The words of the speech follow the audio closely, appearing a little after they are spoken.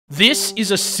This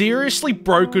is a seriously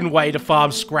broken way to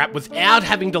farm scrap without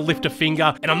having to lift a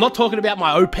finger, and I'm not talking about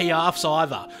my OP arfs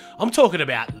either. I'm talking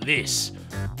about this.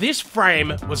 This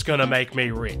frame was gonna make me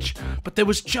rich, but there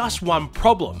was just one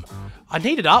problem. I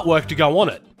needed artwork to go on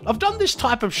it. I've done this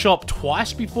type of shop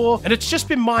twice before, and it's just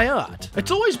been my art. It's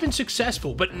always been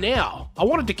successful, but now I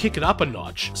wanted to kick it up a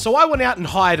notch. So I went out and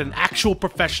hired an actual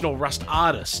professional rust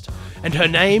artist, and her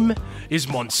name is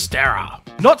Monstera.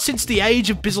 Not since the age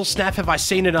of Bizzlesnap have I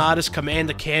seen an artist command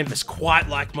the canvas quite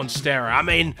like Monstera. I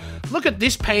mean, look at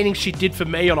this painting she did for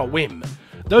me on a whim.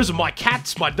 Those are my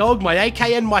cats, my dog, my AK,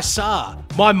 and my SAR.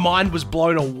 My mind was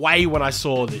blown away when I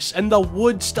saw this, and the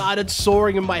wood started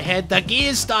soaring in my head, the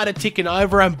gears started ticking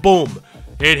over, and boom,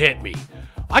 it hit me.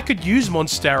 I could use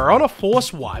Monstera on a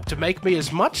force wipe to make me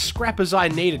as much scrap as I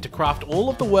needed to craft all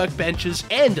of the workbenches,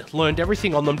 and learned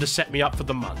everything on them to set me up for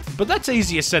the month. But that's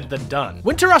easier said than done.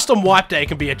 Winter Rust on Wipe Day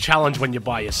can be a challenge when you're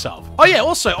by yourself. Oh yeah,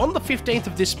 also on the 15th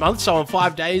of this month, so in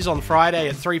 5 days on Friday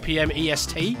at 3 PM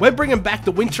EST, we're bringing back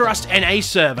the Winter Rust NA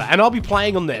server, and I'll be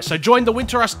playing on there. So join the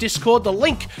Winter Rust Discord, the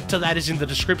link to that is in the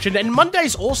description, and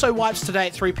Mondays also wipes today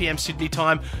at 3 PM Sydney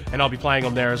time, and I'll be playing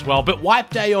on there as well. But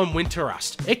Wipe Day on Winter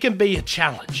Rust, it can be a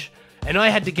challenge. And I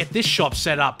had to get this shop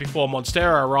set up before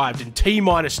Monstera arrived in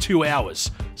T-minus 2 hours.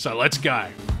 So let's go.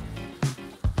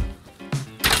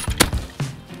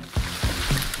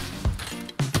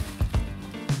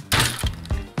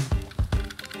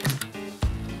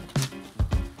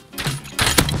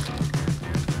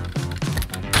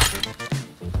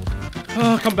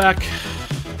 Oh, come back.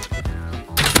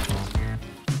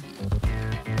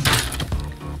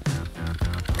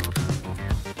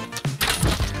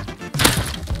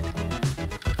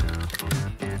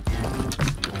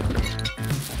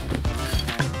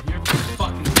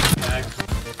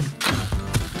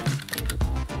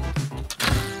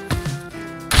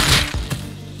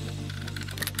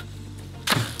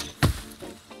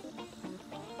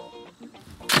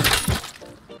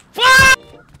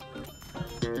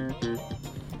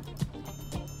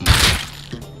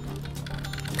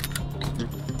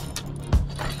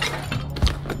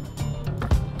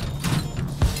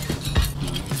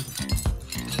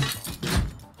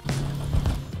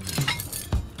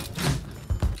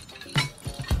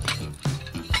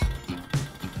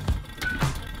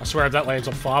 I swear if that lands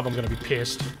on 5, I'm gonna be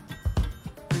pissed.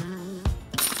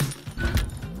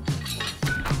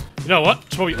 You know what?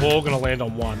 It's probably all gonna land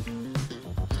on 1.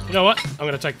 You know what? I'm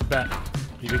gonna take the bet.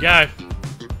 Here we go.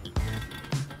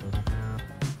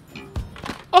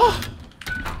 Oh!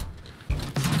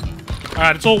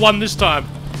 Alright, it's all 1 this time.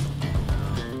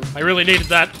 I really needed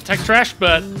that tech trash,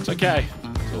 but it's okay.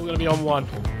 It's all gonna be on 1.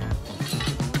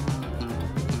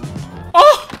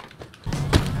 Oh!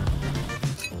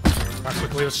 Alright,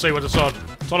 quickly, let's see what it's on.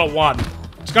 It's on a 1.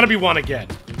 It's gonna be 1 again.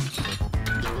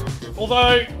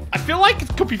 Although, I feel like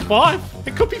it could be 5.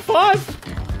 It could be 5.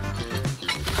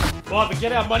 We'll either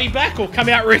get our money back or come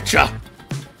out richer.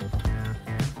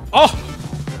 Oh!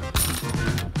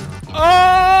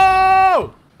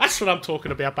 Oh! That's what I'm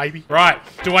talking about, baby. Right,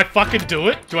 do I fucking do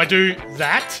it? Do I do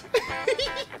that?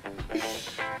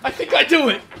 I think I do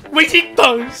it. We did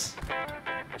those.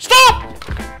 Stop!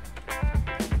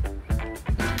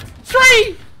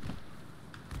 3!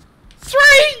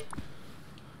 3!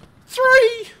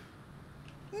 3!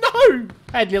 No!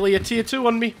 I had nearly a tier 2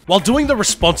 on me. While doing the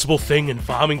responsible thing and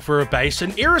farming for a base,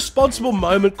 an irresponsible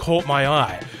moment caught my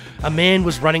eye. A man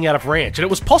was running out of ranch, and it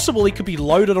was possible he could be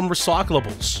loaded on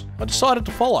recyclables. I decided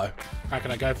to follow. How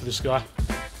can I go for this guy?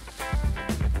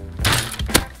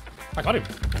 I got him.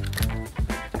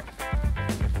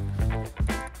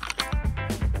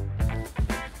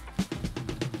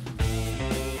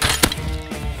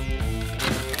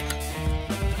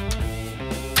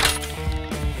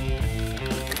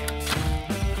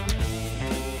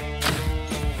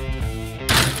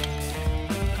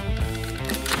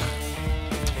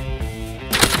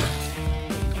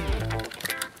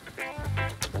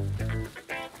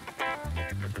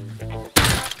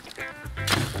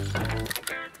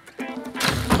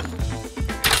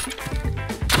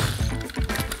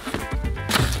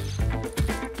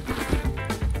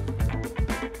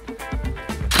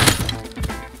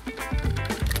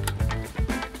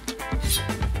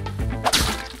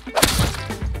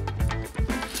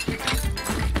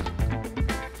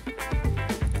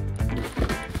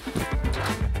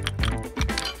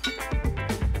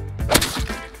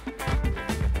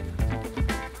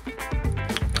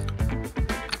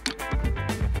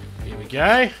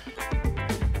 Go.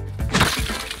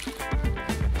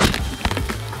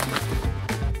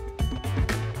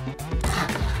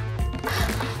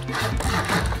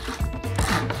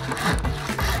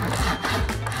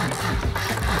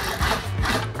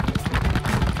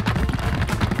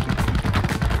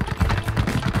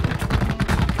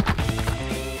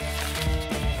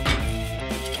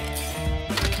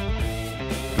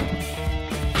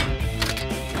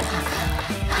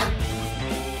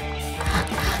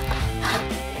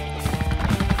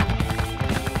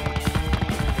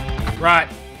 Right.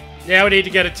 Now we need to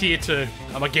get a tier 2.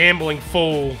 I'm a gambling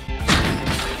fool.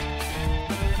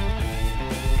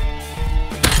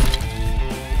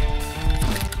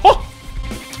 Oh!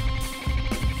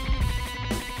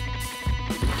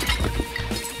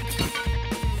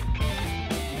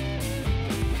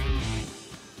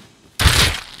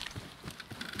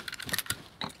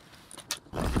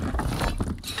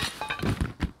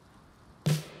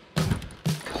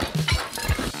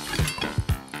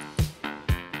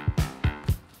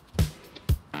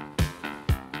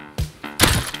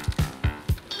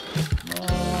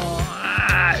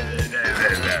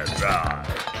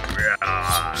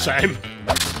 Same.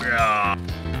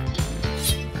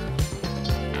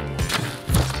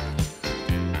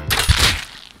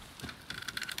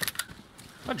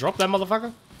 I dropped that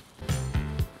motherfucker.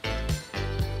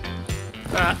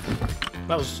 Ah,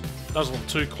 that was a little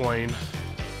too clean.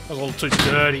 That was a little too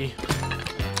dirty.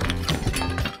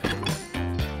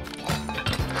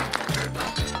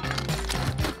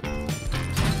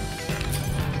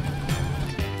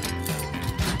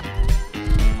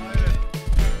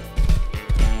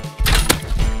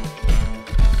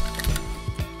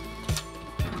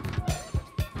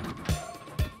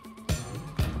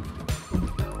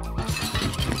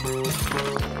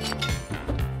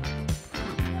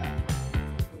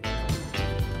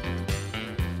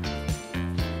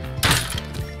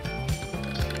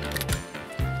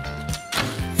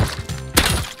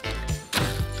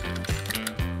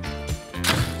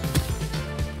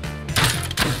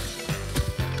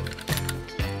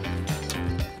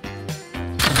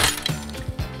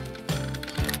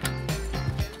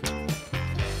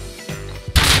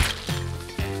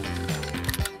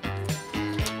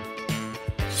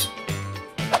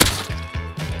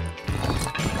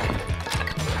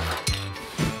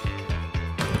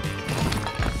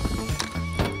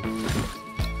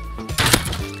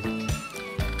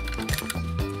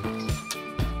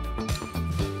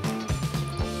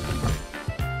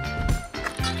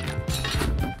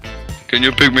 Can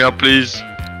you pick me up, please?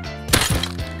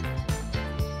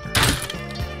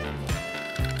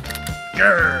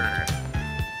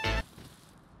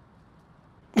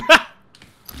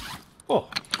 Oh.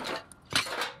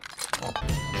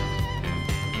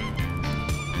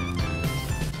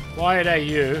 Wyatt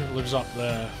AU lives up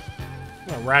there. I'm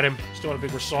gonna rat him. Still got a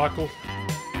big recycle.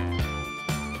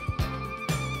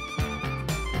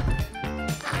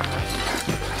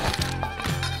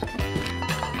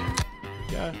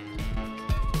 Go.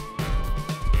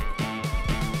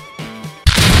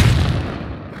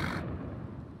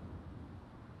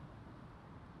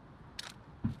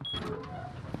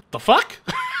 The fuck?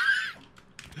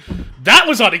 That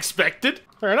was unexpected.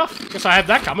 Fair enough. Guess I had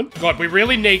that coming. God, we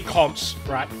really need comps,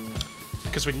 right?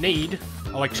 Because we need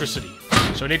electricity.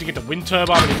 So we need to get the wind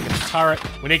turbine, we need to get the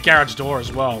turret, we need garage door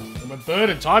as well. And we're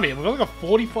burning time here. We've only got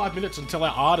 45 minutes until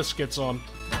our artist gets on.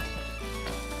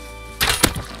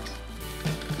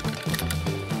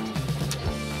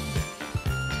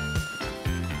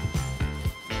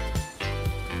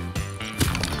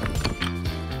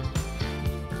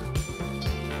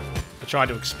 I tried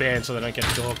to expand so they don't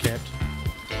get door camped.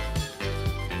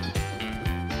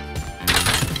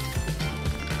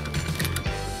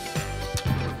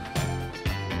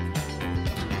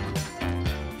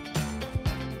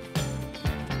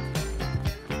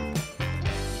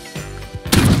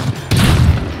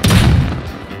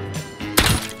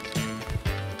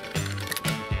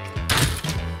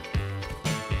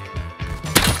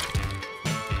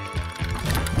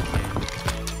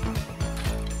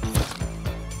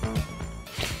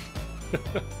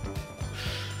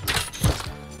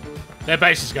 Their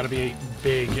base is going to be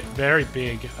big, very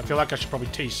big. I feel like I should probably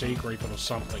TC grief it or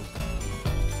something.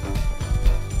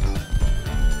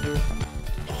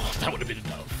 Oh, that would have been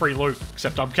a free loot.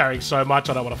 Except I'm carrying so much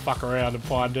I don't want to fuck around and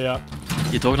find out.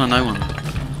 You're talking to no one.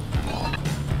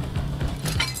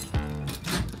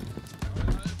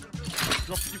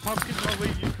 Drop your pumpkin, I'll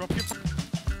leave you. Drop your pumpkin.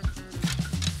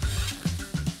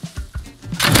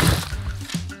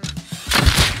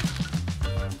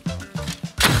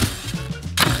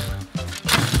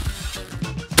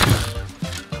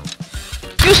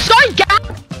 You so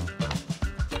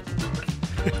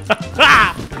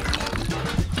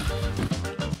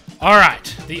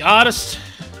Alright, the artist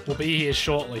will be here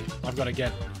shortly. I've got to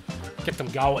get them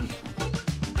going.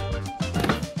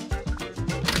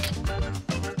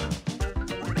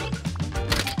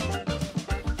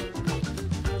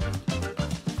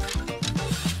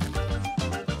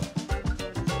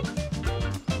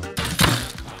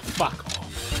 Fuck off.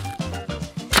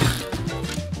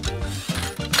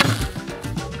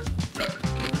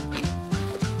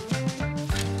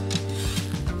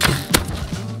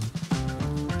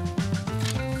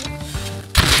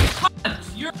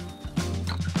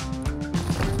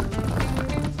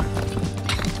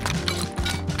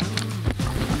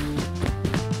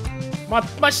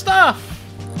 My stuff!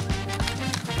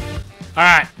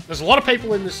 Alright, there's a lot of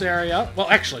people in this area. Well,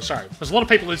 actually, sorry. There's a lot of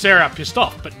people in this area pissed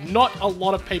off, but not a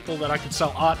lot of people that I can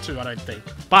sell art to, I don't think.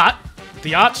 But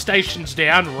the art station's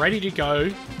down, ready to go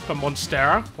for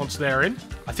Monstera once they're in.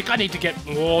 I think I need to get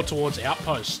more towards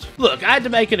Outpost. Look, I had to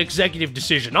make an executive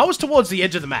decision. I was towards the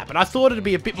edge of the map, and I thought it'd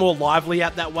be a bit more lively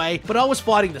out that way, but I was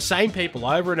fighting the same people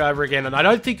over and over again, and I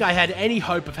don't think I had any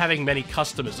hope of having many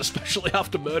customers, especially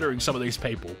after murdering some of these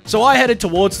people. So I headed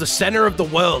towards the center of the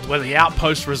world where the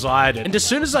Outpost resided, and as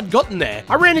soon as I'd gotten there,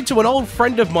 I ran into an old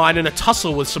friend of mine in a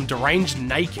tussle with some deranged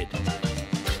naked.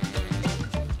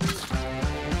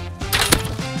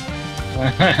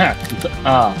 Fuck.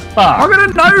 I got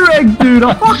a no-reg, dude!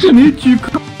 I fucking hit you,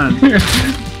 cunt!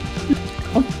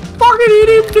 I fucking hit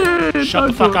him, dude! Shut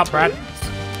the fuck up, Brad.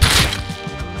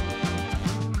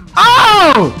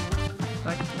 Oh!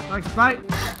 Thanks, mate.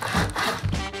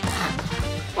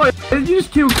 Oh, you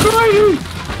just killed Crazy!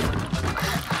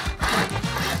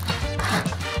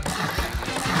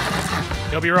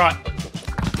 You'll be right.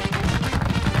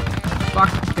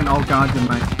 Fucking old guardian,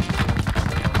 mate.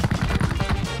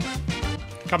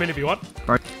 Come in if you want.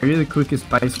 Bro, you're the quickest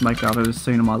base maker I've ever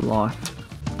seen in my life.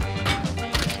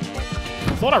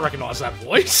 I thought I recognised that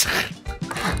voice.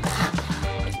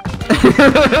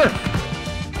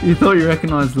 You thought you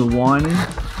recognised the whining?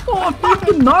 Oh,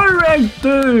 fucking no-reg,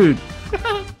 dude!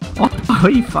 Oh,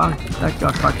 he fucked. That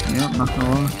guy fucked me up, not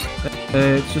gonna lie.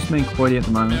 It's just me and Quiddy at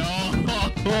the moment.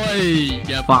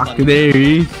 Fuck, there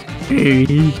he is. There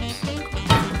he is.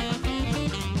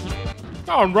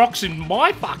 Throwing rocks in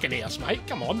my fucking house, mate.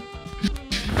 Come on.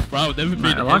 Bro, never been.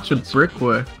 Mate, I like the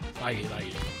brickwork. Thank you, thank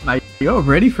you. Mate, you're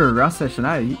ready for a rust session,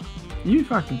 eh? You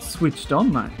fucking switched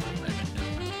on, mate.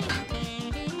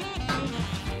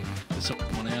 There's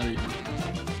someone out here.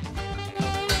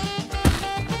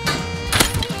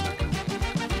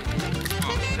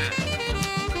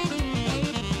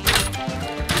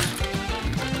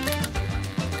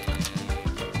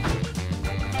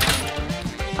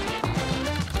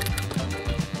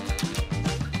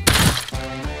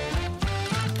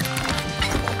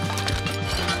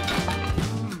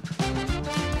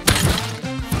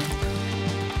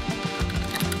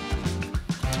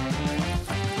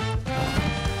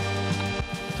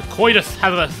 Coitus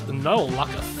haveth no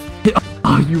lucketh.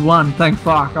 Oh, you won. Thank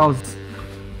fuck. I was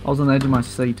on the edge of my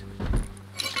seat.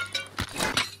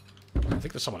 I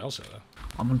think there's someone else out there.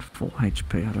 I'm on full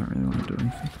HP. I don't really want to do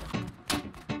anything.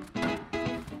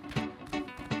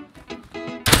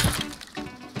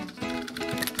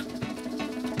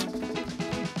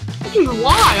 This is a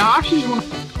lie. I actually want.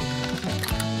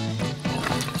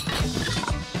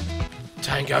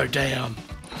 Tango down.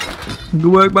 Good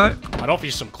work, mate. I'd offer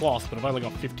you some cloth, but I've only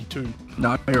got 52.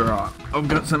 No, you're right. I've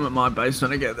got some at my base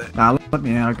when I get there. Nah, let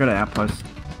me out. I've got an outpost.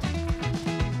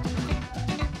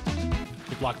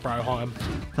 Good luck, Broheim.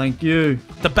 Thank you.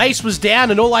 The base was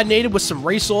down and all I needed was some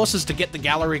resources to get the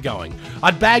gallery going.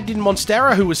 I'd bagged in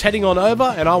Monstera, who was heading on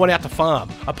over, and I went out to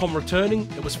farm. Upon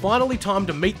returning, it was finally time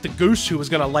to meet the goose who was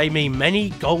going to lay me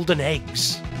many golden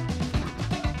eggs.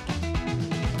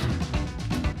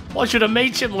 Pleasure to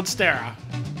meet you, Monstera.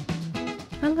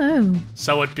 Hello.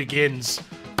 So it begins.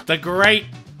 The great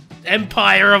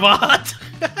empire of art.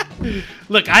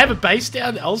 Look, I have a base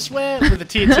down elsewhere with a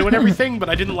tier 2 and everything, but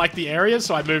I didn't like the area,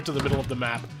 so I moved to the middle of the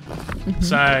map.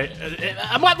 So,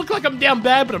 I might look like I'm down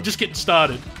bad, but I'm just getting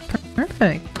started.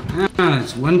 Perfect. Ah,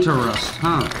 it's winter rust,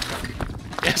 huh?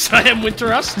 Yes, I am Winter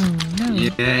Rust. Oh, no.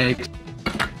 Yeah.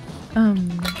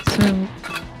 So...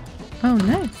 Oh,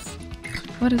 nice.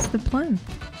 What is the plan?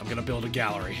 I'm gonna build a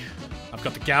gallery. I've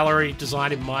got the gallery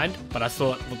design in mind, but I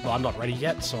thought, look, well, I'm not ready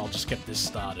yet, so I'll just get this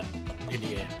started in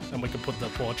here. And we can put the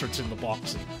portraits in the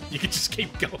box and you can just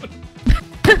keep going.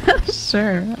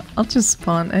 Sure. I'll just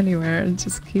spawn anywhere and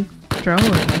just keep drawing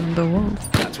on the walls.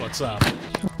 That's what's up.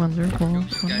 Wonderful.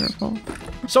 Wonderful.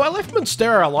 So I left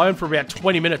Monstera alone for about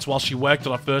 20 minutes while she worked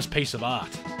on her first piece of art.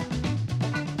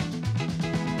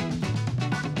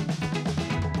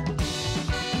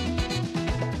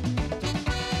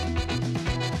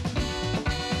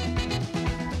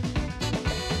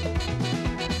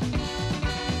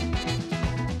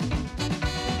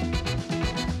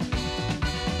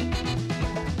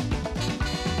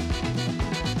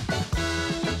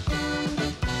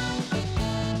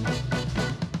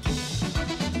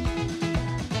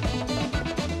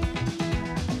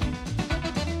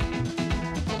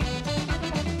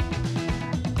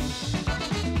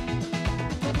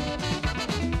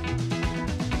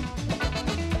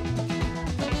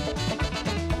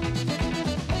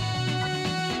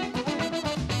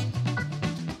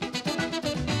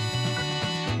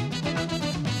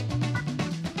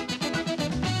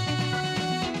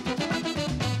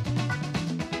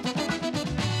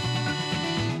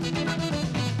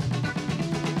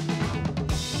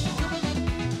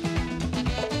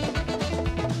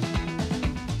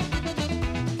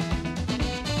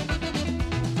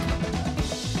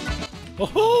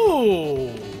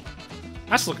 Oh,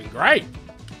 that's looking great.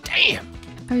 Damn.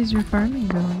 How's your farming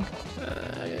going?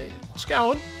 It's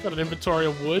going. Got an inventory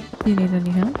of wood. Do you need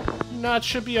any help? No, it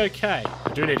should be okay.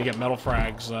 I do need to get metal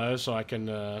frags though, so I can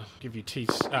give you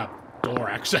door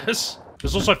access.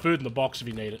 There's also food in the box if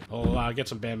you need it. I'll get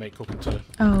some bear meat cooking too.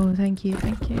 Oh, thank you,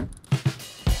 thank you.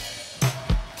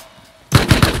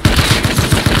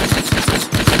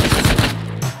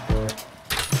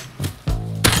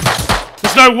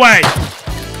 There's no way!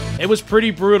 It was pretty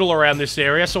brutal around this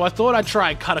area, so I thought I'd try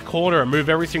and cut a corner and move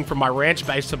everything from my ranch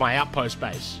base to my outpost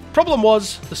base. Problem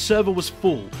was, the server was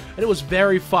full, and it was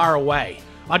very far away.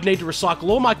 I'd need to recycle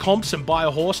all my comps and buy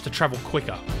a horse to travel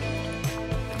quicker.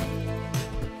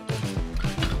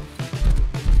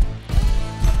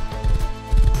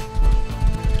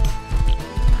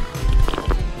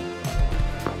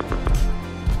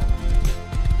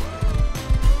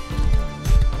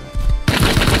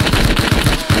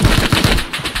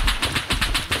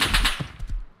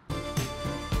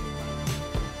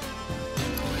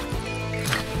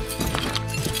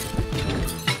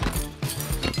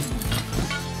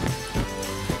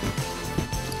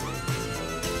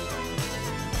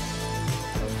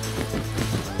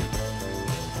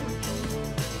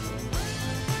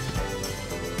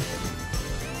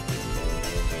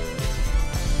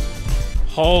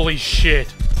 Holy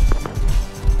shit.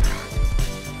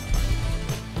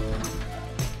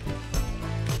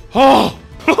 Oh!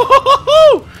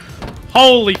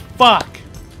 Holy fuck.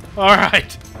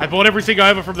 Alright. I brought everything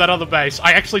over from that other base.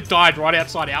 I actually died right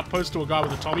outside Outpost to a guy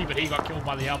with a Tommy, but he got killed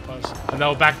by the Outpost. And they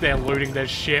were back there looting their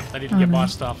ship. They didn't get my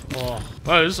stuff. Oh.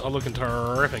 Those are looking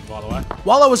terrific, by the way.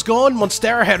 While I was gone,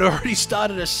 Monstera had already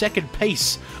started a second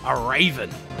piece. A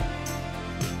Raven.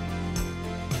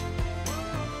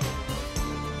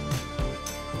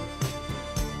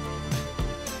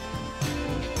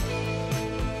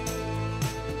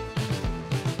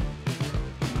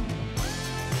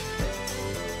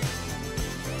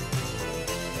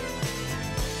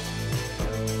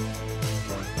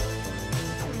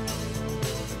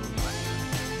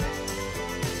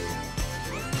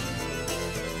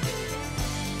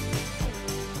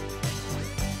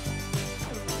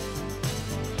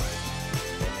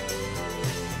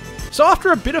 So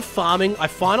after a bit of farming, I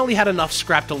finally had enough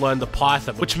scrap to learn the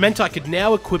Python, which meant I could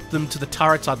now equip them to the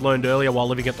turrets I'd learned earlier while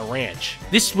living at the ranch.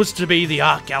 This was to be the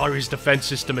art gallery's defense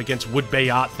system against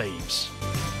would-be art thieves.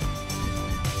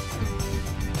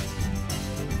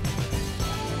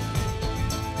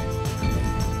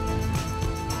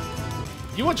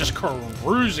 You are just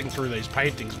cruising through these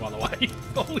paintings, by the way.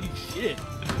 Holy shit.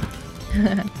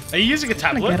 Are you using a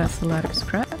tablet? Get us a lot of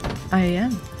scrap. I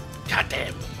am. God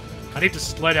damn. I need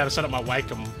to learn how to set up my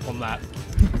Wacom on that.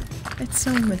 It's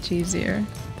so much easier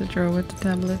to draw with the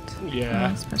tablet.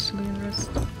 Yeah. Especially in Rust.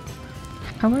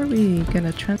 How are we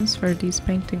gonna transfer these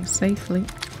paintings safely?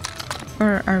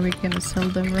 Or are we gonna sell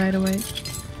them right away?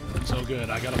 It's all good,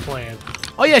 I got a plan.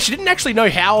 Oh yeah, she didn't actually know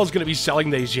how I was going to be selling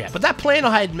these yet, but that plan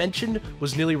I had mentioned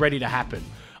was nearly ready to happen.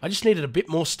 I just needed a bit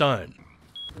more stone.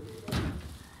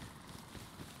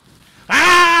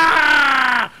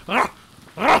 Ah!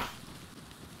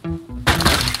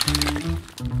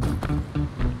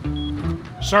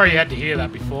 Sorry you had to hear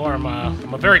that before. I'm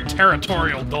a very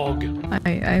territorial dog.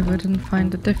 I wouldn't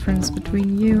find the difference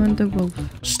between you and the wolf.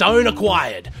 Stone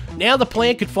acquired. Now the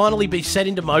plan could finally be set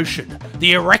into motion.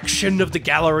 The erection of the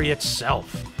gallery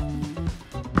itself.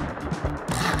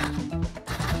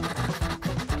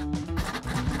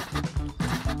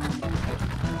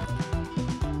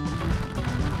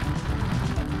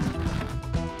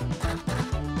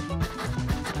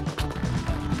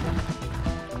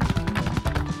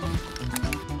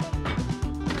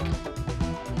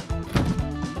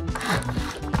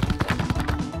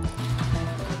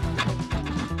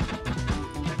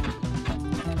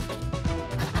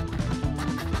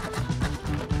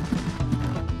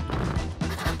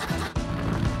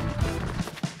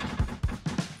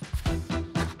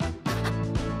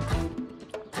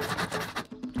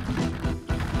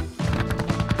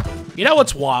 You know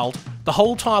what's wild? The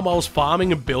whole time I was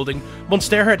farming and building,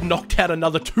 Monstera had knocked out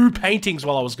another 2 paintings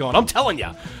while I was gone. I'm telling you,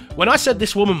 when I said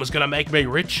this woman was going to make me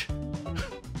rich,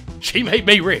 she made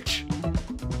me rich.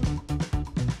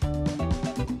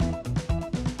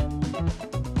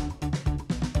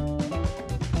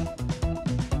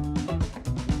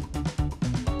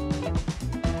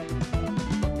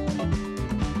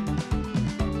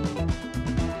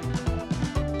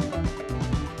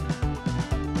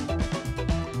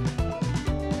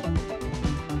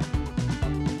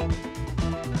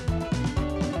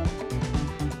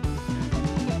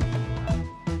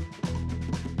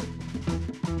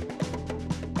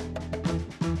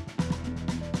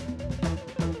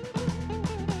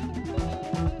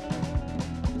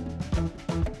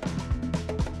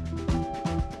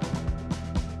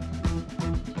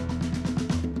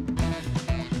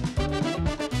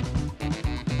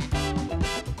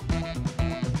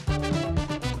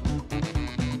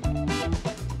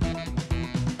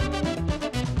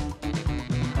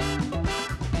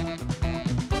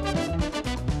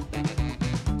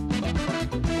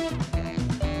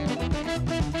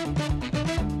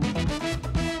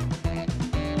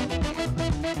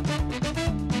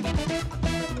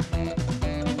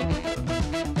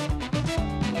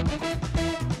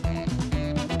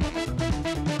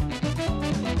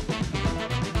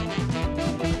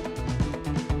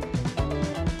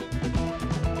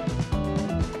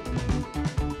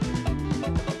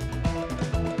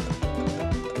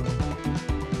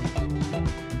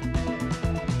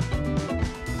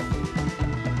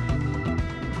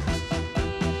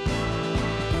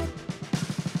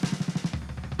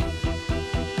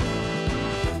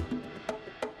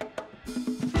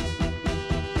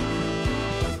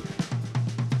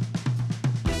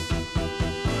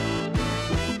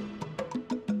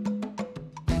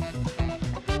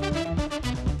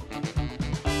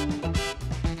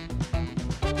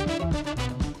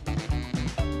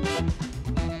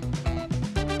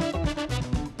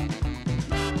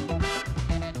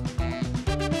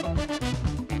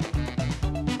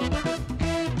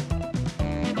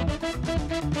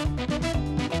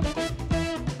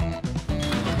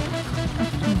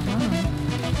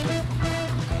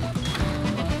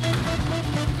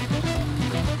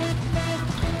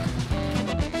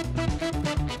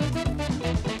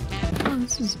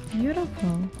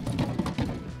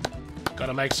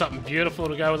 Gotta make something beautiful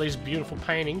to go with these beautiful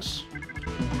paintings.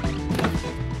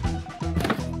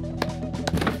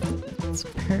 It's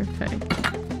perfect.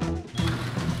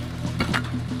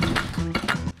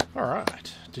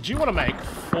 Alright. Did you want to make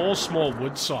 4 small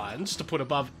wood signs to put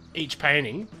above each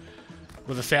painting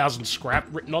with 1,000 scrap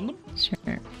written on them?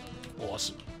 Sure.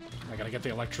 Awesome. I gotta get the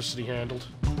electricity handled.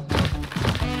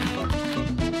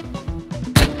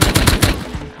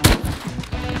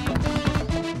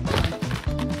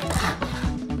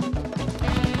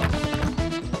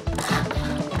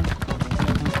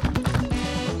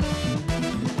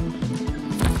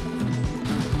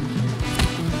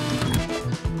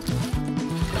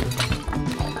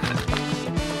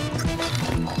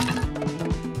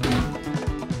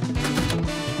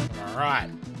 Alright.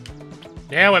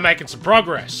 Now we're making some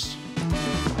progress.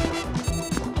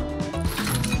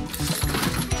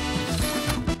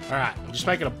 Alright, I'm just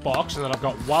making a box and then I've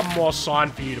got one more sign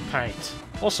for you to paint.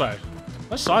 Also,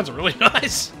 those signs are really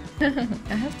nice. I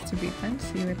have to be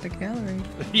fancy with the gallery.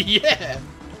 Yeah.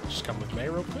 Just come with me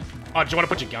real quick. Oh, do you want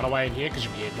to put your gun away in here? Because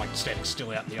you'll be like standing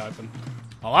still out in the open.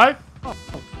 Hello? Oh,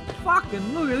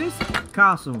 fucking look at this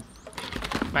castle.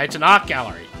 Mate, it's an art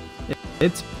gallery.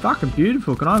 It's fucking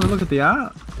beautiful. Can I have a look at the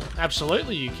art?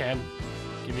 Absolutely you can.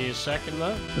 Give me a second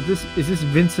though. Is this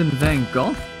Vincent van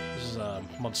Gogh? This is a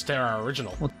Monstera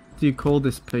original. What do you call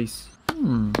this piece?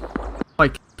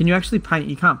 Like, can you actually paint?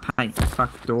 You can't paint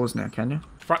fuck doors now, can you?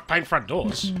 Paint front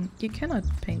doors. You cannot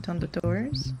paint on the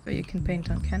doors, but you can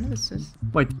paint on canvases.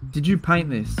 Wait, did you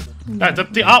paint this? No, the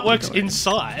artwork's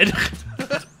inside.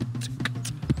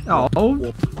 Oh,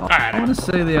 Alright. I want to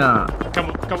see the art.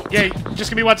 Come on. Yeah, just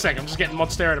give me 1 second. I'm just getting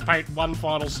Monstera to paint one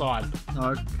final sign.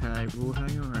 Okay, we'll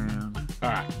hang around.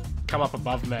 Alright, come up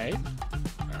above me.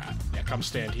 Alright, now come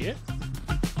stand here.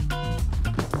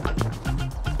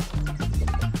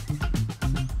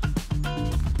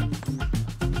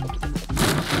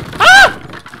 Ah!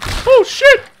 Oh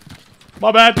shit!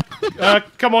 My bad.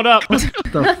 Come on up. What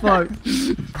the fuck?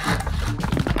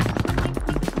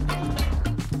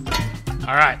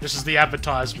 Alright, this is the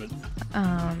advertisement.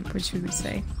 What should we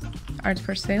say? Art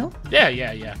for sale?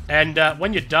 Yeah. And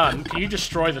when you're done, can you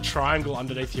destroy the triangle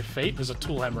underneath your feet? There's a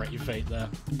tool hammer at your feet there.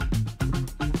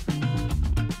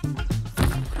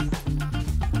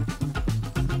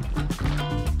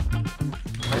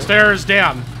 Monstera is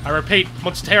down. I repeat,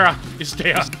 Monstera is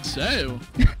down. So,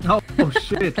 Oh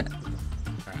shit.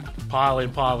 Pile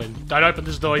in. Don't open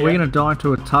this door Are we yet. gonna die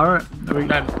to a turret? No,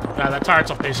 that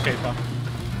turret's on Peacekeeper.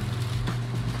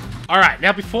 Alright,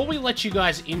 now before we let you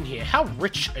guys in here, how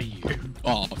rich are you?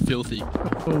 oh, filthy.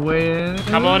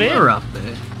 Come on in. We're up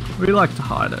there. We like to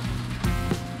hide it.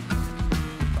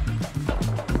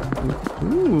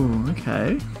 Ooh,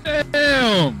 okay.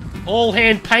 Damn! All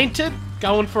hand painted,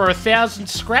 going for 1,000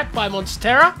 scrap by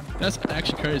Monstera. That's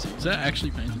actually crazy. Is that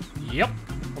actually painted? Yep.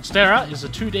 Monstera is a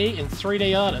 2D and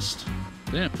 3D artist.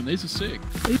 Damn, these are sick.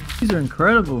 These are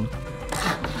incredible.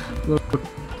 Look.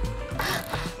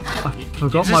 I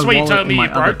forgot Is my this what you wallet told me in my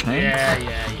you other broke? pants.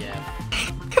 Yeah.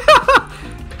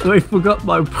 I forgot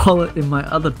my wallet in my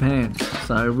other pants,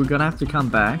 so we're gonna have to come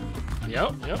back.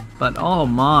 Yep. But oh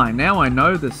my, now I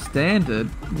know the standard.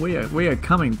 We are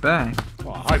coming back.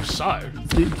 Well, I hope so.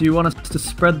 Do you want us to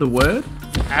spread the word?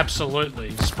 Absolutely.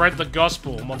 Spread the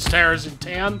gospel. Monstera's in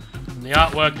town, and the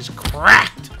artwork is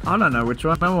cracked. I don't know which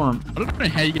one I want. I don't know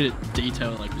how you get it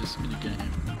detailed like this in a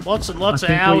game. Lots and lots I of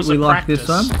think hours we of like practice.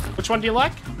 this one. Which one do you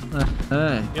like?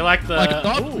 Hey. You like the... Like a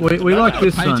dog? Ooh, We like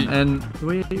this painting. one, and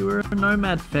we're a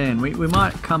Nomad fan. We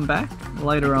might come back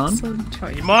later on. Excellent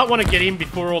choice. You might want to get in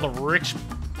before all the rich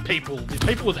people, the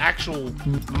people with actual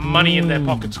money in their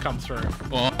pockets come through.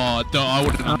 Oh, don't, I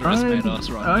wouldn't underestimate us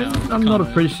right now. I'm not Can't.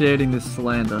 appreciating this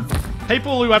slander.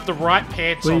 People who have the right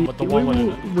pants on with the wallet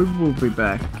in it. we will be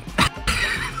back.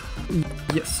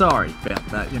 Yeah, sorry about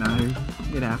that, you know.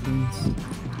 It happens.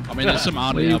 I mean, there's some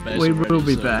art We- in our base we already, will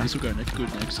be so back. This will go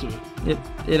good next to it.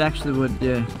 It actually would,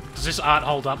 yeah. Does this art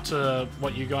hold up to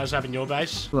what you guys have in your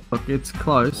base? Look, it's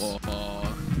close.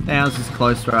 Oh, Ours is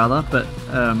close rather, but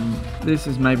this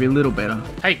is maybe a little better.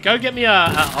 Hey, go get me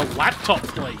a laptop,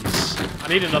 please. I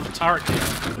need another turret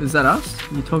here. Is that us?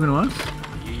 You talking to us?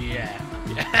 Yeah.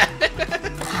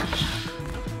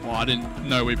 well, I didn't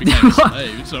know we became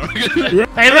slaves. Sorry. Yeah.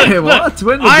 Hey, look, what?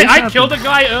 When did this I happen? killed a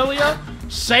guy earlier,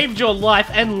 saved your life,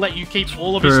 and let you keep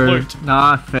all of his True. loot.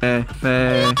 Nah, fair.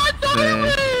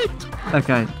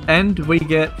 Okay, and we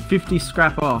get 50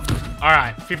 scrap off.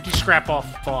 Alright, 50 scrap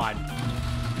off, fine.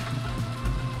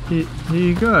 Here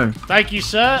you go. Thank you,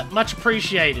 sir. Much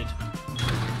appreciated.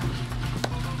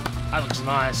 That looks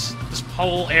nice. This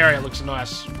whole area looks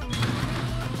nice.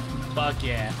 Fuck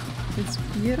yeah. It's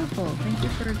beautiful. Thank you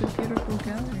for the beautiful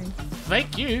gallery.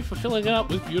 Thank you for filling it up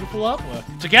with beautiful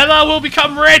artwork. Together we'll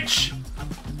become rich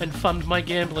and fund my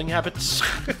gambling habits.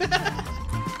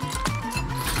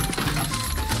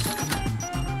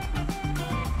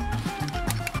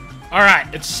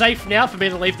 Alright, it's safe now for me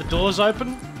to leave the doors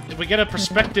open. If we get a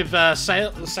prospective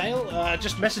sale,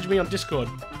 just message me on Discord.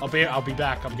 I'll be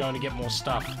back. I'm going to get more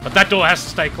stuff. But that door has to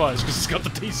stay closed because it's got the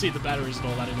TC, the batteries and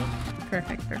all that in it.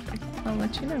 Perfect, perfect. I'll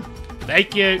let you know.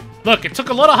 Thank you. Look, it took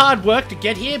a lot of hard work to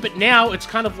get here, but now it's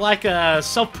kind of like a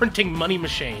self-printing money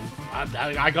machine.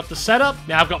 I got the setup.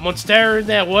 Now I've got Monstera in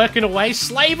there working away,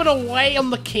 slaving away on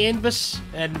the canvas.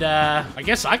 And I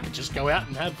guess I could just go out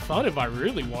and have fun if I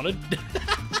really wanted.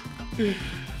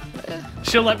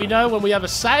 She'll let me know when we have a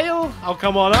sale. I'll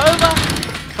come on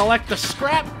over, collect the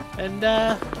scrap, and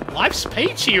life's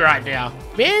peachy right now.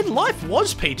 Man, life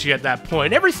was peachy at that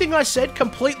point. Everything I said,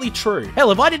 completely true.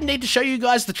 Hell, if I didn't need to show you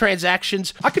guys the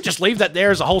transactions, I could just leave that there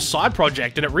as a whole side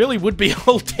project, and it really would be a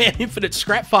whole damn infinite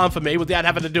scrap farm for me without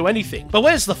having to do anything. But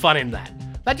where's the fun in that?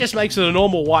 That just makes it a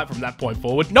normal wipe from that point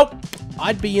forward. Nope.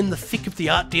 I'd be in the thick of the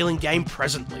art dealing game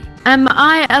presently. Am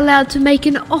I allowed to make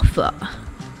an offer?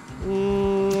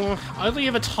 Only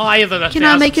if it's higher than 1,000 Can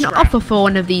I make an scrap. offer for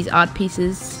one of these art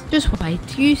pieces? Just wait.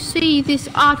 Do you see this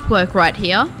artwork right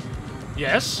here?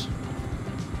 Yes?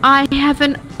 I have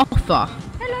an offer.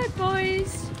 Hello,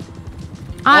 boys.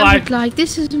 I would like...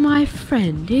 This is my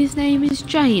friend. His name is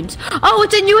James. Oh,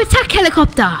 it's a new attack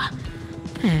helicopter.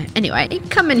 Anyway,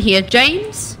 come in here,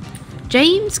 James.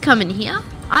 James, come in here.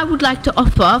 I would like to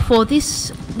offer for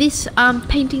this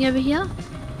painting over here.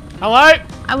 Hello?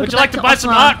 I would you like to buy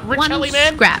some art, Rich Helly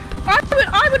Man? Scrap.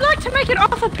 I would like to make an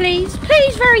offer, please.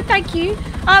 Please, very thank you.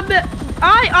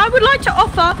 I would like to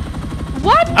offer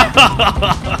one...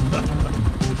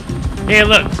 Here,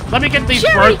 look. Let me get these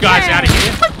Cherry broke guys can. out of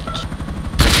here.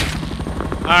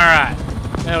 Alright.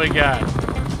 There we go.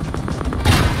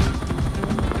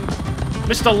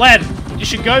 Mr. Len, you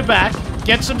should go back,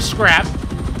 get some scrap,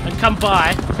 and come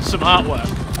buy some artwork.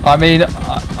 I mean,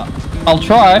 I'll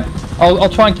try. I'll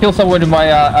try and kill someone in my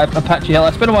Apache heli.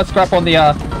 I spent all my scrap on the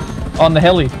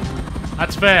heli.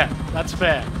 That's fair. That's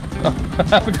fair.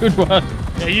 Have a good one.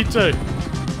 Yeah, you too.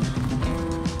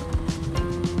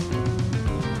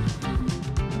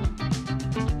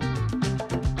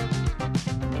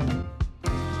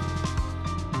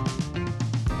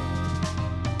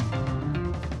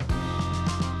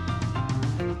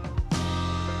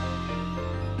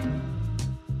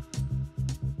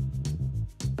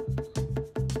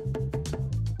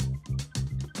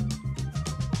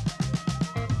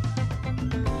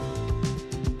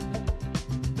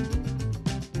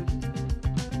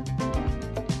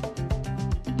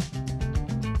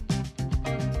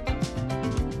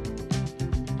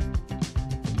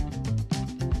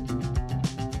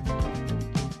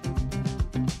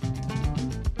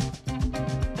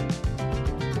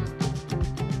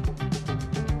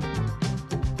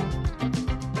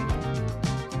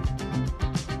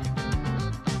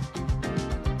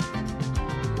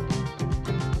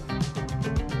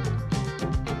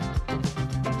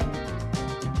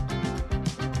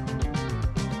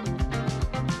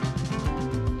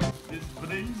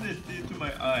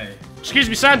 Excuse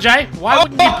me, Sanjay. Why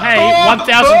wouldn't you pay 1,000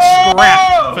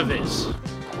 scrap for this?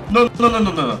 No.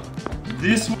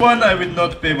 This one I will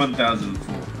not pay 1,000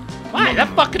 for. Why?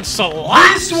 That fucking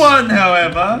slaps. This one,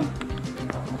 however.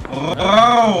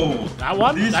 Oh. That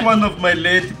one? This one of my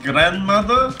late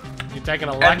grandmother. You're taking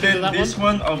a And liking to then that this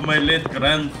one? one of my late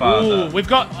grandfather. Ooh, we've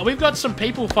got some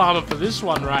people farming for this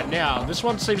one right now. This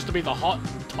one seems to be the hot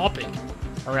topic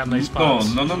around these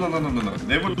parts. No.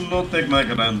 They will not take my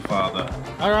grandfather.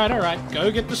 Alright. Go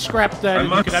get the scrap then.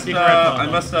 I You can have your grandfather. I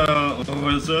must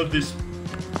reserve this.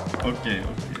 Okay.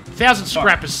 1,000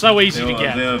 scrap is so easy to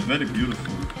get. They are very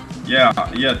beautiful.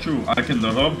 Yeah, true. I can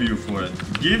rob you for it.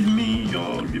 Give me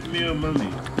your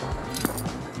money.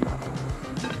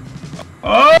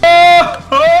 Oh!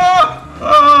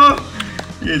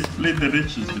 Yes, split the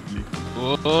riches with me.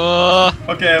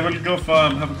 Okay, I will go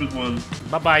farm. Have a good one.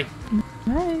 Bye-bye.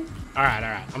 Bye.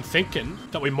 Alright. I'm thinking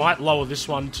that we might lower this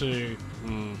one to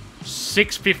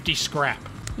 650 scrap.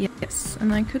 Yes,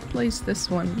 and I could place this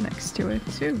one next to it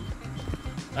too.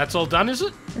 That's all done, is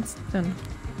it? It's done.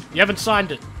 You haven't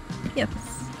signed it. Yes.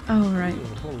 Oh, right. Ooh,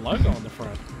 a little logo on the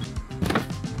front.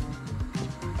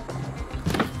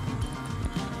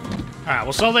 Alright,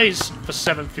 we'll sell these for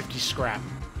 750 scrap.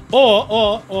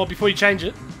 Or before you change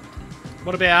it,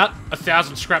 what about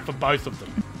 1,000 scrap for both of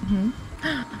them?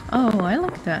 Oh, I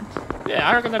like that. Yeah,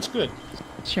 I reckon that's good.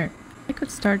 Sure. I could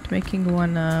start making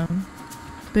one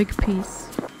big piece.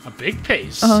 A big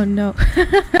piece? Oh no.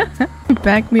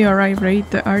 Back me or I raid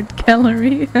the art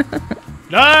gallery.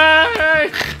 No!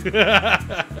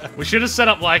 We should have set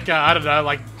up like, I don't know,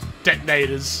 like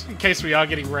detonators in case we are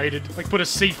getting raided. Like put a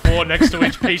C4 next to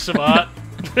each piece of art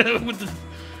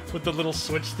with the little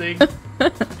switch thing.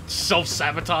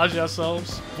 Self-sabotage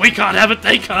ourselves. We can't have it,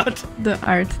 they can't. The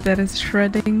art that is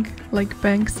shredding like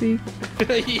Banksy.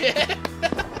 Yeah.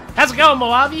 How's it going,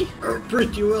 Moavi?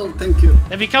 Pretty well, thank you.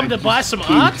 Have you come to buy some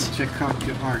Keen art? to check out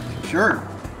your art. Sure.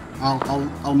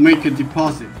 I'll make a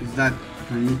deposit. Is that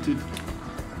permitted?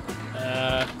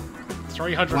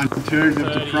 300. 1/3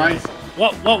 of the price.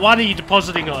 What one are you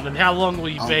depositing on, and how long will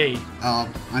you be?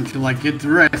 Until I get the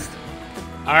rest.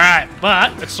 Alright,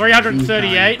 but it's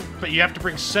 338, but you have to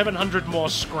bring 700 more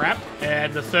scrap,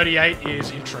 and the 38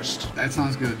 is interest. That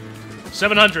sounds good.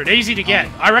 700, easy to get.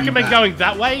 I recommend going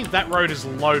that way. That road is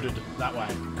loaded that way.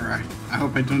 Alright, I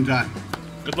hope I don't die.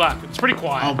 Good luck. It's pretty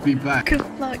quiet. I'll be back. Good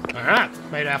luck. Alright,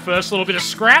 made our first little bit of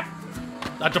scrap.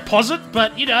 A deposit,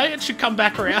 but you know, it should come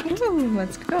back around. Ooh,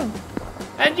 let's go.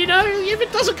 And you know, if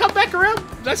it doesn't come back around,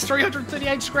 that's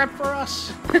 338 scrap for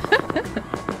us.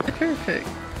 Perfect.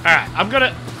 Alright, I'm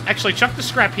gonna actually chuck the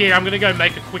scrap here. I'm gonna go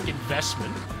make a quick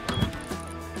investment.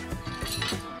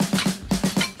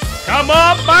 Come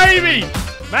on, baby!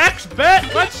 Max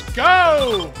bet, let's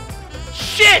go!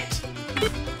 Shit!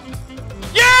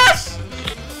 Yes!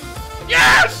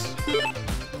 Yes!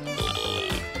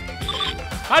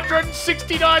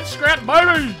 169 scrap,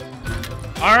 baby!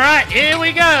 Alright, here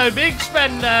we go. Big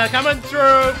spender coming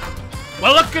through.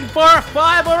 We're looking for a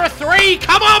 5 or a 3.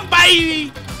 Come on,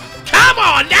 baby! Come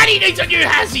on! Daddy needs a new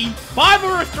Hazzy! 5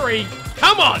 or a 3.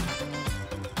 Come on!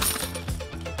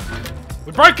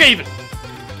 We broke even.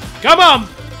 Come on!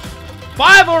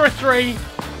 5 or a 3.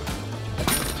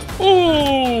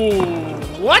 Ooh!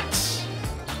 What?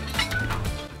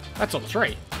 That's on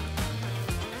 3.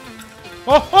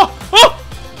 Oh! Oh! Oh!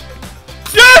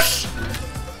 Yes!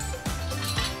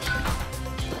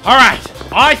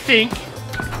 Alright, I think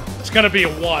it's gonna be a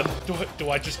 1. Do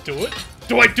I just do it?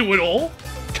 Do I do it all?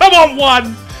 Come on,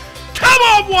 1! Come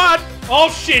on, 1! Oh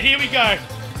shit, here we go.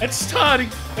 It's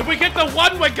starting. If we get the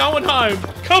 1, we're going home.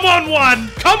 Come on, 1!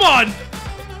 Come on!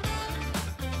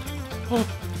 Oh.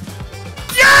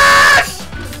 Yes!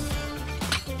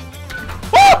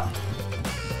 Woo!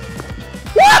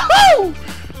 Woohoo!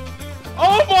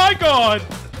 Oh my god!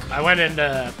 I went and,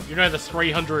 you know the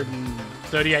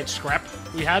 338 scrap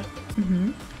we had?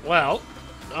 Mm-hmm. Well,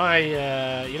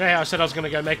 you know how I said I was going to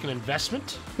go make an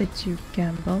investment? Did you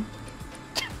gamble?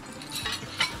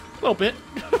 A little bit.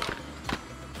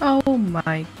 Oh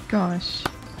my gosh.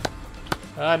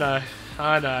 I know.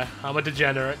 I'm a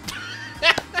degenerate.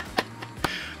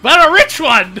 But a rich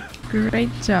one!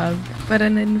 Great job. But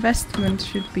an investment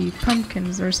should be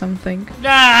pumpkins or something.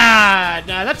 Nah,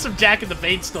 that's some Jack and the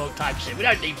Beanstalk type shit. We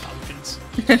don't need pumpkins.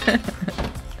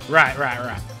 Right.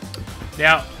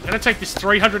 Now, I'm going to take this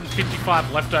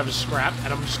 355 leftover scrap,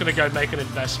 and I'm just going to go make an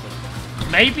investment.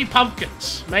 Maybe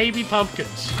pumpkins.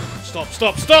 Stop!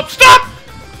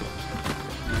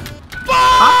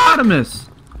 Artemis!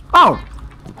 Oh!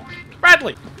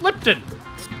 Bradley! Lipton!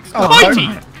 Oh, Mighty!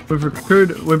 We've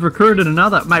recruited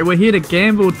another. Mate, we're here to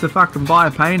gamble to fucking buy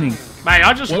a painting. Mate,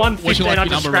 I just won What's your lucky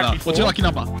 1,500 number, scrap brother? before. What's your lucky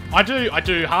number? I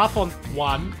do half on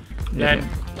 1, then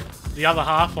the other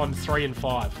half on 3 and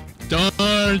 5.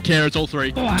 Don't care, it's all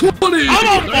 3. 20! Come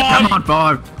on, 5! Come on,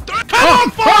 5! Come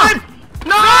on, 5!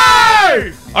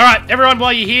 No! Alright, everyone,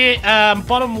 while you're here,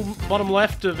 bottom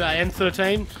left of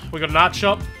N13, we got an art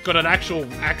shop. Got an actual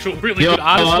really good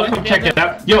artist working check it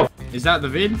out. Yo! Is that the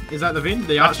vid? The art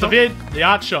That's shop? the vid, the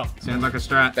art shop. Sounds like a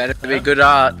strat. Better be good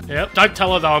art. Yep, don't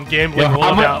tell her though I'm gambling Yo,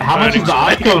 all about how much is the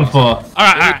art earnings. going for?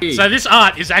 Alright, so this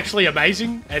art is actually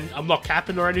amazing, and I'm not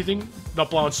capping or anything, not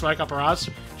blowing smoke up her ass.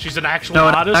 She's an actual No,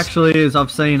 it artist. actually is.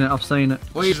 I've seen it.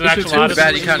 Well, She's an actual Too artist.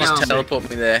 bad you can't just teleport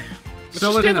me there.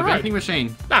 Sell it in a vending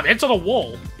machine. Nah, man, it's on a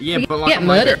wall. Yeah, but like... Get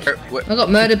murdered. I got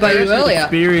murdered by you earlier.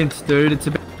 Experience, dude. It's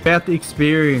about the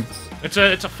experience. It's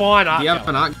a fine art. Do you have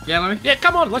an art gallery? Yeah,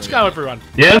 come on, let's go, everyone.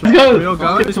 Yeah, let's go. We all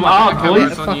go. Let's get some art,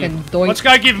 boys. Fucking doink. Let's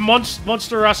go give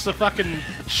Monster us the fucking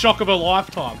shock of a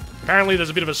lifetime. Apparently, there's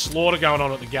a bit of a slaughter going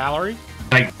on at the gallery.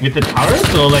 Like, with the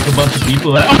turrets or like a bunch of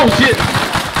people that... Oh, shit!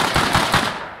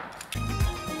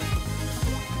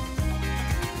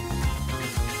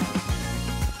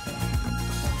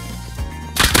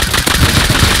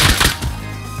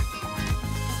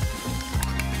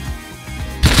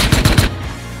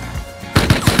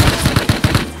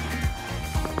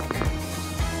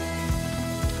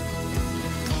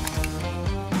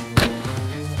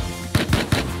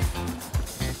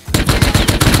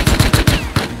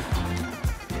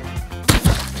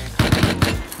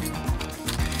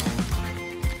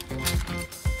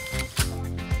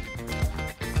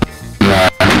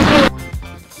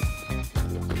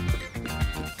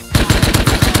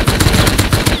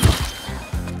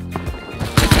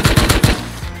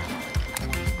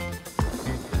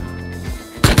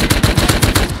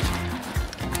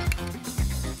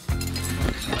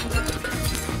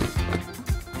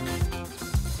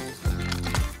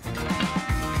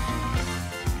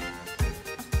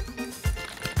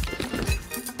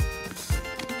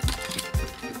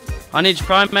 I need your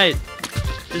primate.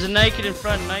 There's a naked in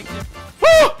front, naked.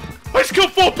 Oh, I just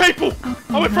killed 4 people!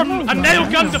 I went from a nail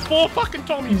gun to 4 fucking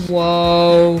Tommies.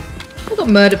 Whoa. I got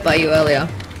murdered by you earlier.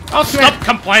 I'll stop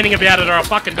complaining about it or I'll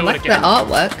fucking do it again. The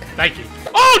artwork. Thank you.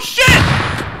 Oh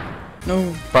shit!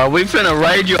 No. Bro, we finna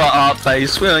raid your art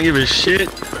base. We don't give a shit.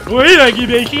 We don't give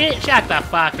a shit. Shut the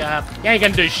fuck up. You ain't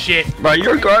gonna do shit. Bro,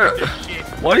 you're great.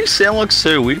 Why do you sound like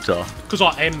Sir Winter? Because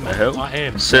I am, man. The hell? I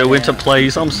am. Sir Winter,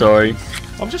 please. I'm sorry.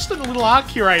 I'm just a little art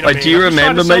curator. Wait, do you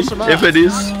remember me? If it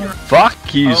is,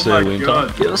 fuck you, Sir Winter.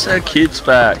 God. Give us our kids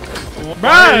back.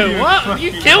 Bro, what?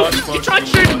 You killed. You tried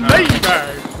shooting me,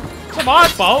 bro. It's my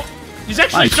fault. He's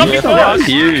actually shot me Fuck first.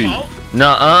 you.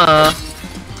 Nuh-uh.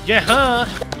 Yeah, huh?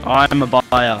 I'm a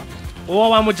buyer.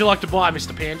 What one would you like to buy,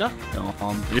 Mr. Panda?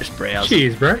 Just browsing.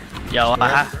 Cheers, bro. Yo,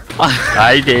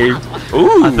 hey, dude.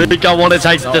 Ooh. I think I want to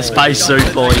take the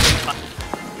spacesuit, boys.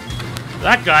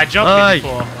 That guy jumped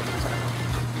before.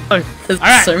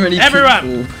 Alright, So many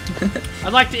everyone. people.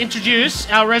 I'd like to introduce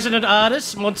our resident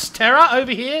artist, Monstera,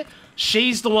 over here.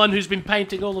 She's the one who's been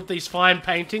painting all of these fine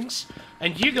paintings.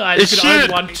 And you guys can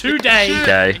own one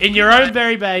today in your own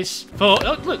berry base for,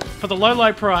 look, for the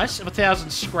low price of 1,000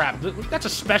 scrap. That's a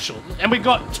special. And we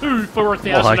got 2 for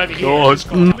 1,000 over here.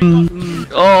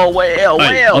 Oh, wow,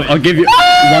 wow. I'll give you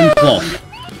 1 cloth.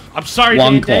 I'm sorry,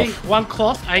 One D&D. cloth. 1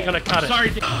 cloth ain't gonna cut it.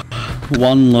 Sorry,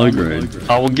 1 low grade.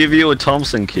 I will give you a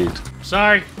Thompson kit.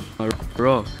 Sorry.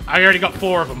 Bro. I already got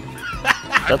 4 of them.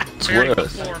 That's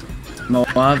worth.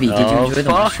 Mojave, did you enjoy the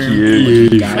fuck mushroom? you. You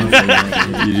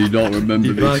do not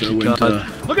remember me, Sir Winter.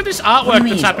 Look at this artwork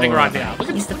that's happening right now. Look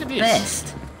at, He's the look at this.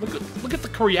 best. Look at the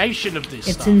creation of this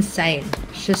It's stuff. insane.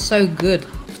 It's just so good.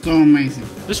 So amazing.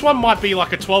 This one might be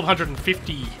like a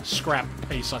 1,250 scrap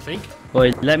piece, I think.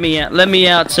 Wait, let me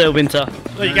out, Sir Winter.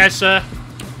 There you go, sir.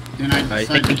 Then I Alright,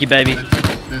 decided thank you, baby.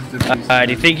 that's the piece.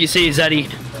 Alrighty, thank you, see you, Zaddy.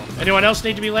 Anyone else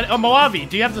need to be let? Oh, Mojave,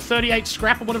 do you have the 38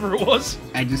 scrap or whatever it was?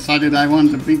 I decided I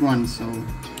want the big one, so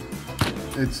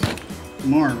it's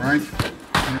more, right?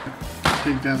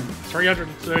 Take that.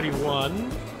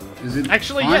 331. Is it?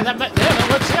 Actually, fine? yeah, that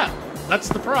works out. That's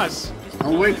the price.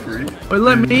 I'll wait for it. Wait,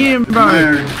 let me in,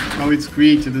 bro. How it's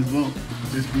created as well.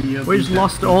 Just be We just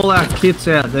lost all our kits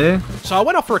out there. So I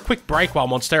went off for a quick break while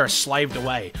Monstera slaved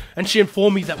away, and she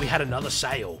informed me that we had another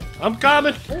sale. I'm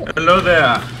coming. Hello there.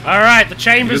 All right, the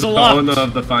chamber's You're the locked. owner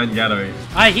of the fine gallery.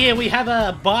 I hear we have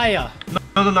a buyer.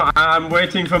 No. I'm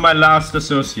waiting for my last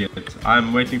associate.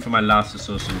 I'm waiting for my last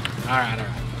associate. All right.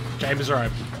 Chambers are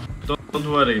open. Don't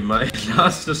worry, my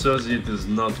last associate is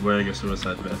not wearing a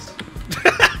suicide vest.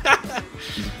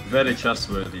 He's very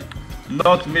trustworthy.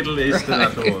 Not Middle Eastern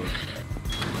at all.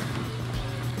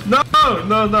 No!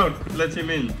 Let him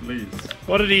in, please.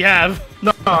 What did he have?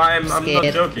 No, I'm not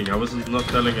Scared. joking. I was not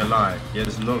telling a lie. He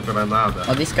has no granada.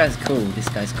 Oh, this guy's cool. This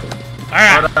guy's cool.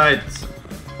 Alright.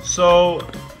 So,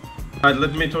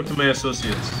 let me talk to my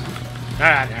associates. All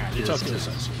right. You talk to the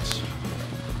associates.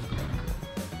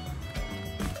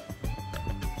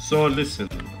 So listen,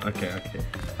 okay.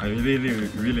 I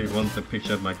really want a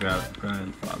picture of my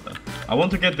grandfather. I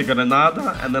want to get the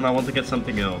granada and then I want to get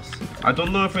something else. I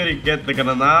don't know if we get the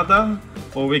granada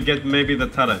or we get maybe the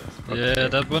turret. Yeah,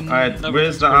 that one. Alright,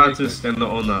 where's the artist and the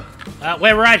owner?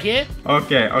 We're right here.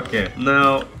 Okay.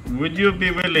 Now, would you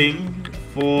be willing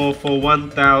for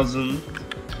 1,000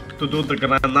 to do the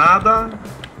granada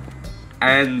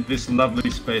and this lovely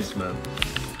spaceman?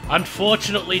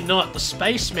 Unfortunately not. The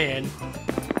spaceman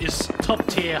is top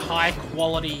tier, high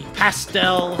quality,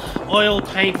 pastel, oil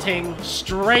painting,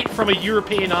 straight from a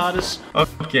European artist.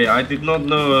 Okay, I did not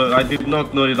know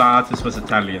the artist was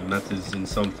Italian. That is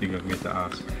insulting of me to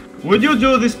ask. Would you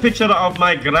do this picture of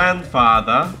my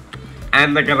grandfather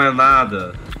and the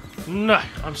granada? No,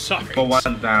 I'm sorry. For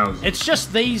 1,000. It's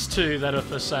just these 2 that are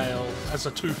for sale as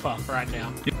a twofer right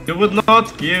now. You would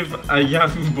not give a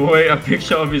young boy a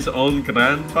picture of his own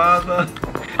grandfather?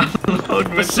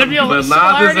 Along with some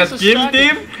granadas that gift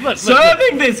him?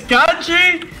 Serving this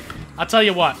country? I'll tell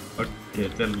you what. Okay,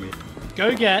 tell me.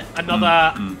 Go get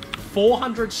another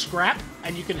 400 scrap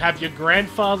and you can have your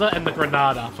grandfather and the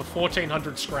granada for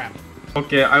 1,400 scrap.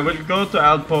 Okay, I will go to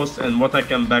Outpost and what I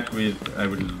come back with, I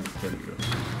will tell you.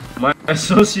 My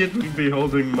associate will be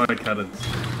holding my carrots.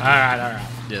 Alright.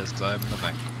 Yes, I'm the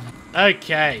back.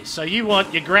 Okay, so you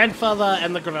want your grandfather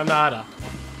and the granada.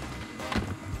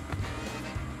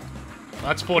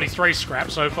 That's 43 scrap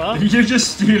so far. You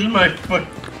just steal my foot.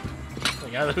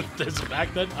 There you go, there's a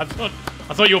back then. I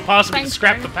thought you were passing me to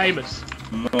scrap the payments.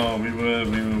 No, we were,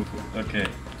 okay,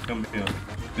 come here.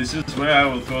 This is where I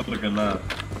will throw the granada.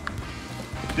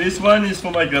 This one is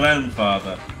for my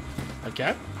grandfather.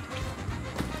 Okay.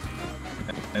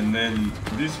 And then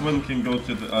this one can go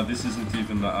to the. This isn't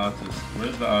even the artist.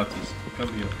 Where's the artist?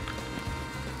 Come here.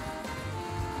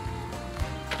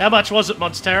 How much was it,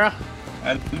 Monstera?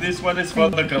 And this one is for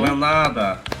the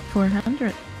Granada.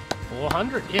 400.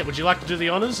 400. Yeah, would you like to do the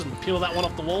honors and peel that one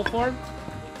off the wall for him?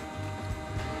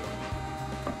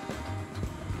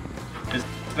 It's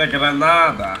the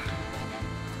Granada.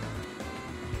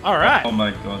 Alright. Oh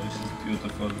my god, this is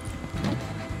beautiful.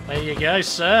 There you go,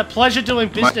 sir. Pleasure doing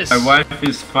business. My wife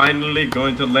is finally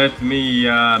going to let me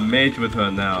mate with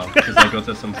her now, because I got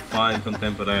her some fine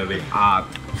contemporary art.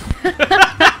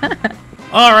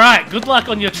 Alright, good luck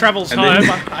on your travels And home.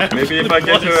 then, maybe if I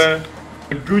get her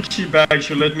a Gucci bag,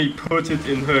 she'll let me put it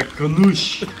in her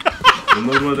kanoosh. You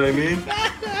know what I mean?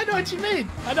 I know what you mean.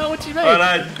 I know what you mean.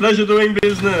 Alright, pleasure doing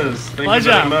business. Thank you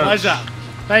very much. Pleasure.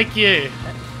 Thank you.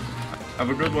 Have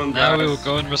a good one, guys. Now we will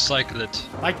go and recycle it.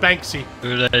 Like Banksy.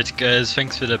 Alright, guys.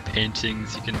 Thanks for the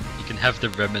paintings. You can have the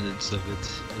remnants of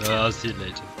it. I'll see you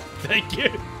later. Thank you.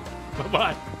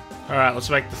 Bye-bye. Alright, let's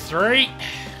make the 3.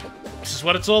 This is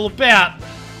what it's all about.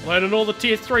 Learning all the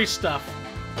tier 3 stuff.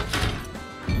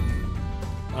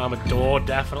 Armored door,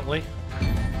 definitely.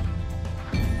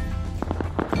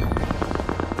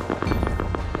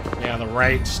 Now the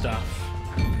raid stuff.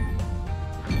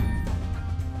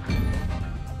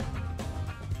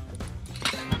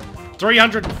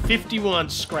 $351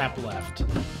 scrap left.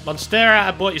 Monstera, I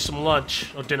bought you some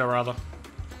lunch. Or dinner, rather.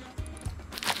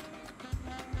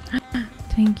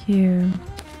 Thank you.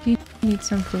 Do you need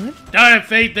some food? Don't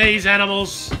feed these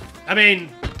animals. I mean,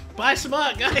 buy some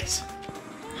art, guys.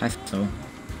 Hi, so.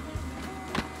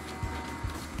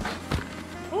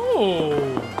 Ooh.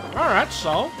 Alright,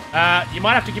 Sol. You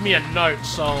might have to give me a note,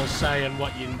 Sol, saying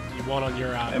what you want on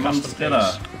your custom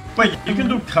Monstera. piece. Wait, you can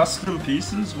do custom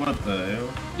pieces? What the hell?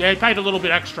 Yeah, he paid a little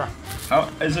bit extra. How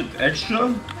is it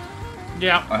extra?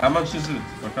 Yeah. How much is it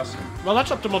for custom? Well,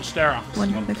 that's up to Monstera.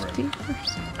 150.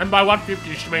 And by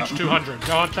 150, she means 200.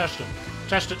 Go on, test it.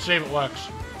 Test it, see if it works.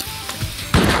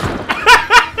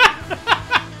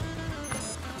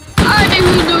 I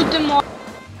will do them all.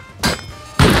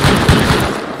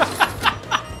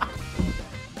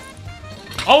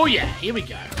 Oh yeah, here we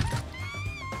go.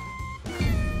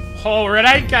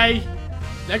 Alright, okay.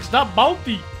 Next up,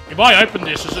 Bolty. If I open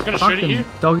this, is it gonna shoot at you?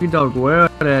 Doggy dog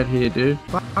world out here, dude.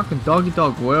 Fucking doggy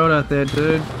dog world out there,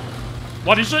 dude.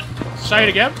 What is it? Say it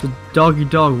again. The doggy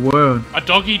dog world. A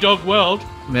doggy dog world.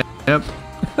 Yep.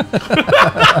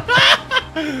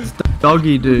 It's the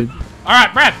doggy, dude.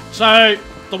 Alright, Brad. So,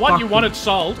 the one you wanted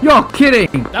sold. You're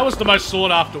kidding! That was the most sought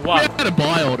after one. We had a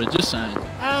buy order, just saying.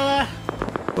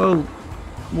 Well,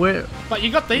 where? But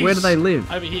you got these. Where do they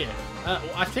live? Over here.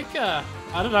 I think, I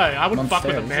don't know. I wouldn't fuck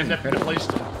with them, man. They're Middle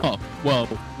Eastern. Oh, well,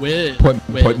 we're...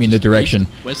 Point me in the direction.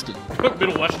 Western.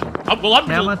 Middle Western. Well, I'm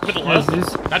How much Middle is Earth. this?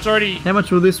 That's already... How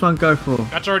much will this one go for?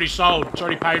 That's already sold. It's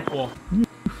already paid for. You're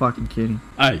fucking kidding.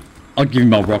 Hey, I'll give him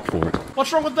my rock for it.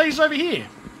 What's wrong with these over here?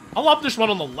 I love this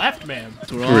one on the left, man.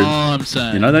 That's what I'm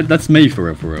saying. You know, that's me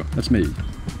for real. That's me.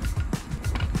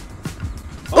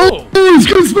 Oh! It's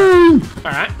good food!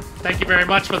 Alright. Thank you very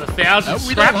much for the 1,000 We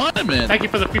scrap. don't mind it, man. Thank you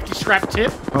for the 50 scrap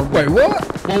tip. Wait, what?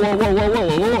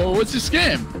 Whoa, what's this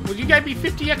scam? Well, you gave me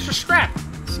 50 extra scrap.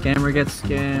 Scammer gets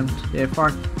scammed. Yeah,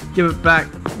 fuck. Give it back.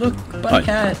 Look, buddy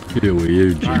cat. Who are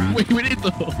you, Jimmy? We need the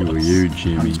horse. Who are you,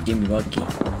 Jimmy? I'm Jimmy Rodkey.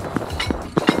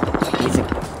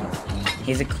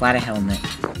 Here's a clatter helmet.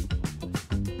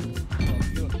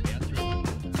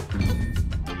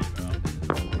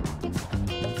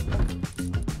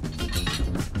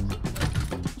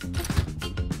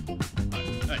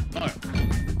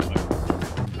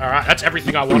 Alright, that's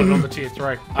everything I wanted on the tier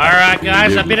 3. Alright,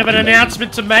 guys, a bit of an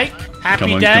announcement to make.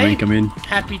 Happy day. Come in.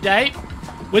 Happy day.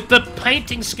 With the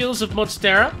painting skills of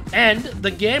Monstera and the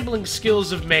gambling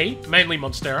skills of me, mainly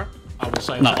Monstera, I will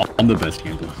say No, that. I'm the best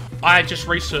gambler. I just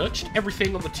researched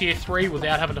everything on the tier 3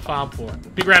 without having to farm for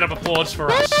it. Big round of applause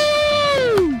for us.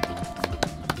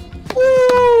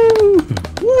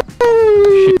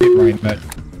 Shit, right, mate.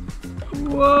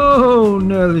 Whoa,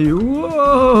 Nelly,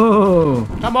 whoa!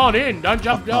 Come on in, don't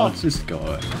jump Oh, down. it's this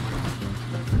guy.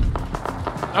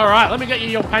 Alright, let me get you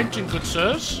your painting, good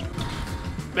sirs.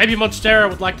 Maybe Monstera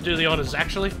would like to do the honours,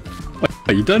 actually.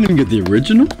 Wait, you don't even get the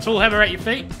original? Toolhammer at your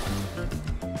feet.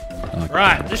 Okay.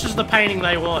 Right, this is the painting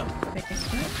they want.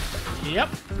 Yep.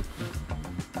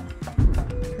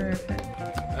 Perfect.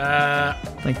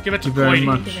 Give it to you very Boydie.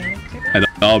 much. And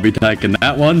I'll be taking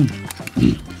that one.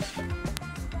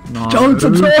 No. Jones,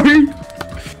 I'm sorry!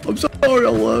 I'm sorry,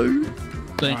 hello.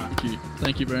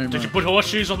 Thank you very much. Did you put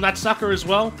horseshoes on that sucker as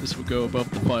well? This will go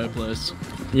above the fireplace.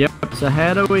 Yep. So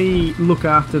how do we look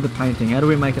after the painting? How do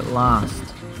we make it last?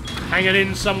 Hang it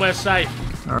in somewhere safe.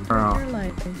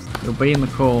 Alright. You'll be in the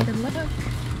call. Good luck.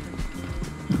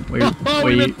 We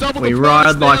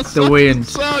ride like the wind.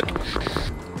 Good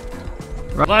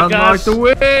luck, Run like guys. the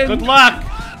wind. Good luck.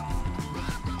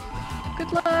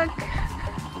 Good luck.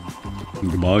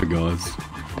 Goodbye, guys.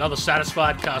 Another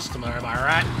satisfied customer, am I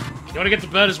right? You want to get the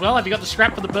bird as well? Have you got the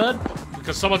scrap for the bird?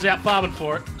 Because someone's out farming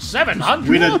for it. 700?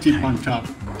 With a tip on top.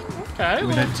 Okay,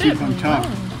 With well, a tip. tip on top.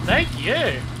 Thank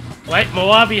you. Wait,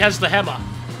 Moabi has the hammer.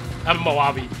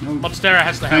 Moabi. Monstera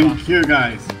has the hammer. Thank you,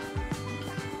 guys.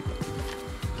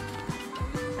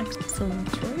 Excellent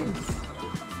choice.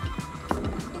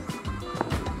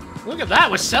 Look at that,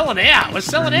 we're selling out. We're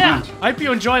selling out. I hope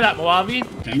you enjoy that, Moabi.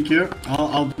 Thank you.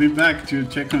 I'll be back to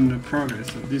check on the progress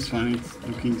of this one. It's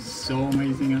looking so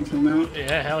amazing until now.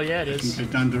 Yeah, hell yeah, it I is. think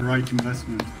I've done the right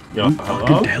investment. Yo,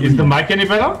 hello? Is the mic any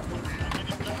better?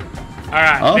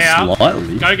 Alright, Oh, now,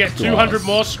 slightly. go get 200 Nice.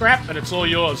 more scrap and it's all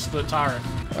yours, the turret.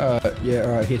 Yeah,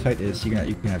 alright, here, take this. You can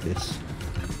have this.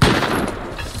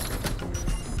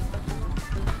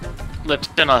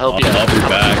 Lipton, I'll help you. I'll be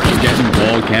back. I'm getting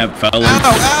ball camp, fellas.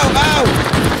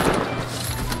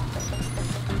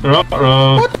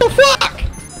 What the fuck?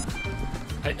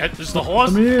 Is the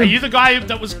horse? Are you the guy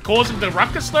that was causing the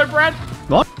ruckus though, Brad?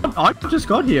 What? I just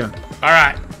got here.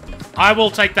 Alright. I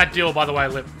will take that deal, by the way,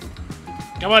 Lip.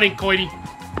 Come on in, Coity.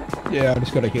 Yeah, I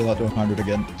just gotta heal up to 100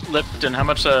 again. Lipton, how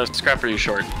much scrap are you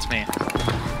short? It's me.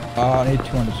 I need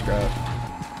 200 scrap.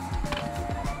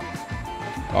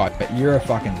 Alright, but you're a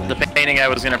fucking The legend. painting I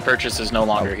was gonna purchase is no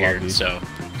longer here, so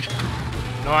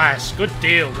Nice, good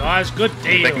deal, guys, good I've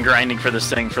been deal. grinding for this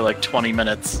thing for like 20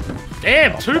 minutes.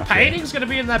 Damn, 2 paintings gonna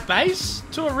be in that base?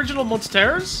 2 original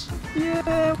Monsteras?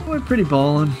 Yeah, we're pretty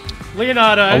ballin'.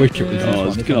 Leonardo, I wish it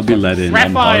was it's gonna be let in.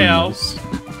 I'm Raphael, homeless.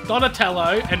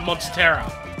 Donatello, and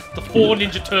Monstera. The 4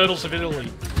 Ninja Turtles of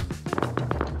Italy.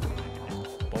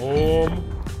 Boom.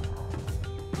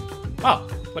 Oh,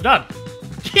 we're done.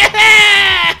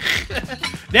 Yeah!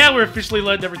 Now we're officially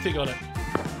learned everything on it.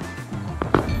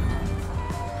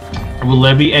 Will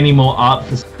there be any more art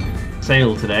for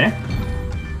sale today?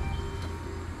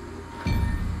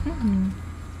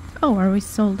 Oh, are we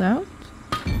sold out?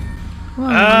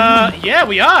 Well, Yeah,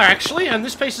 we are actually, and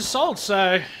this piece is sold,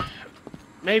 so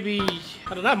maybe,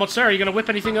 I don't know, Monstera, are you gonna whip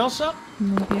anything else up?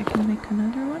 maybe I can make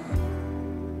another one.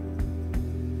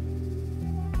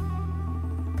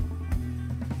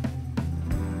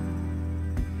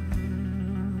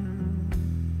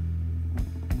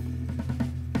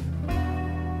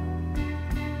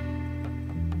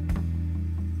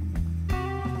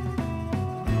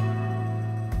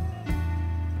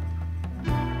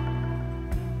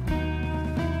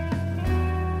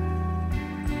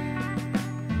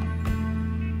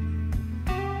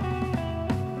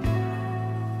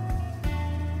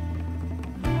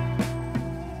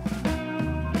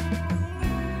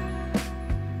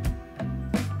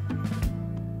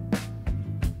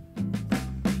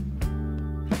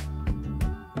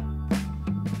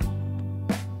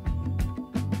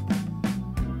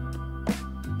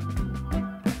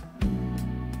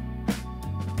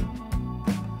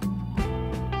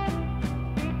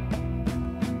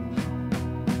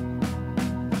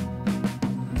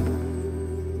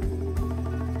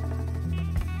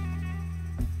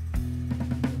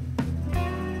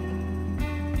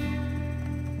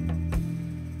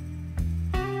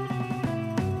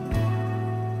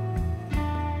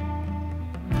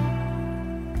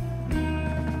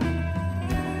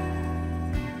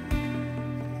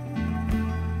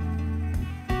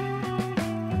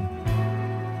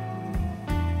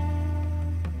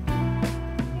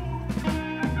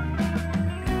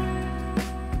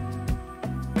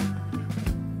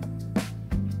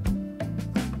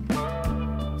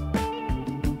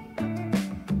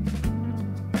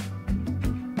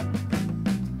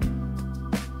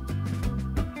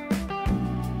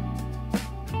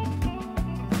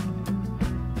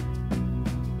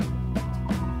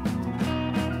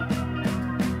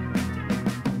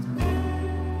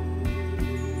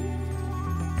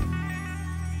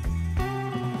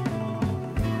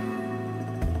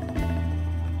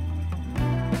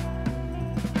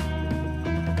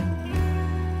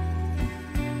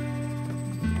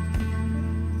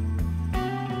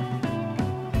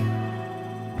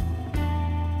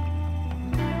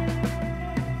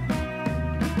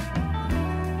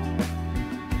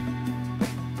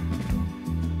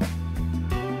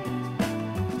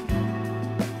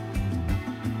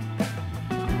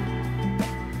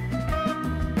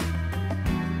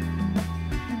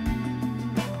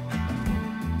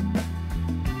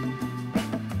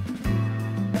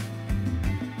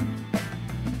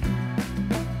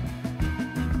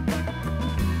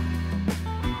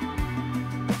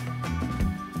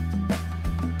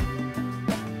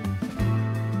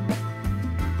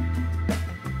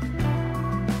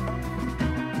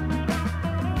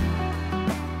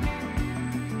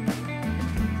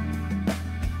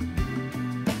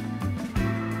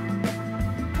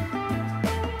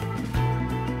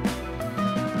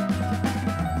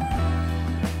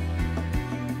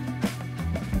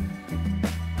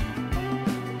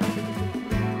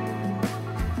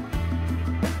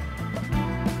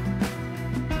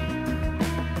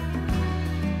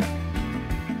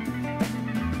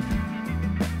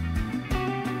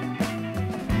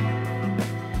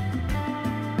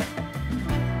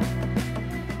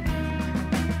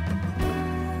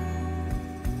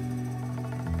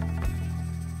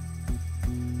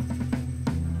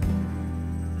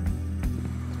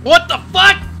 What the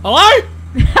fuck? Hello?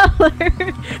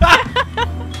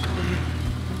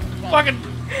 Fucking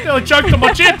nearly choked on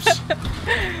my chips.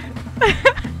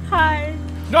 Hi.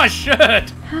 Nice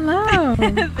shirt. Hello.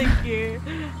 Thank you.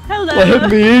 Hello.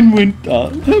 Let me in, Winter.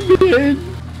 Let me in.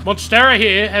 Monstera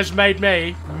here has made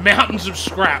me mountains of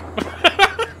scrap.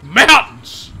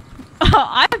 Mountains. Oh,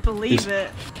 I believe it.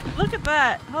 Look at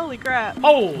that. Holy crap.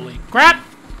 Holy crap.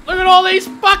 Look at all these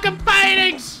fucking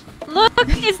paintings. Look,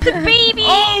 it's the baby.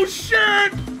 Oh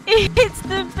shit. It's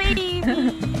the baby.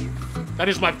 That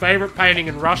is my favorite painting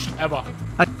in Rust ever.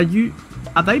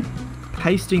 Are they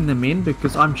pasting them in?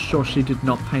 Because I'm sure she did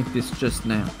not paint this just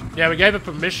now. Yeah, we gave her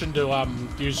permission to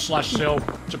use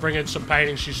 /sell to bring in some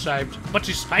paintings she saved, but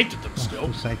she's painted them still.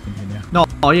 We'll save them here now. No,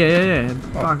 oh yeah.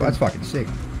 Oh, that's fucking sick.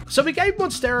 So we gave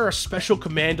Monstera a special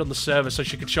command on the server so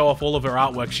she could show off all of her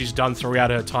artwork she's done throughout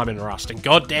her time in Rust, and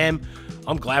goddamn,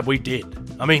 I'm glad we did.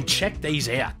 I mean, check these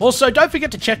out. Also, don't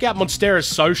forget to check out Monstera's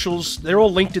socials. They're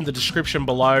all linked in the description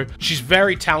below. She's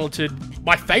very talented.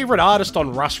 My favorite artist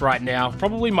on Rust right now.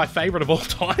 Probably my favorite of all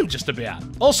time, just about.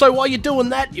 Also, while you're doing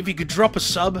that, if you could drop a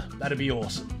sub, that'd be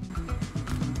awesome.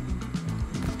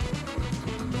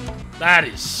 That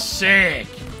is sick.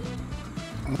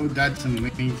 Oh, that's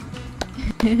amazing.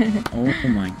 Oh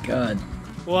my god.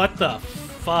 What the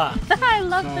fuck? I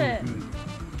love it.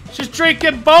 She's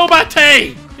drinking boba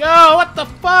tea! Yo, what the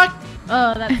fuck?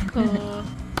 Oh, that's cool.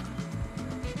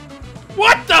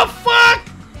 What the fuck?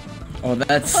 Oh,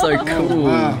 that's so cool.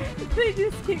 Wow. They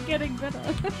just keep getting better.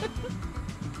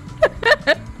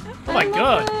 Oh my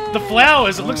god. The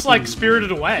flowers, it looks like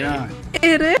Spirited Away. Yeah.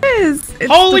 It is.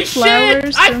 It's Holy the shit!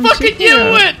 flowers I from fucking knew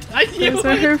Chihiro. it! I knew Those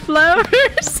are it! her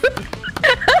flowers.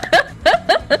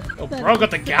 Oh, bro, got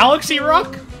the galaxy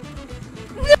rock?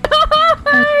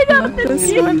 I love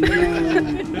this one.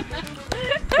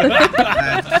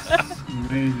 That's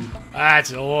amazing.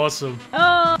 That's awesome.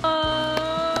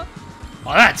 Oh,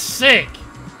 Oh, that's sick.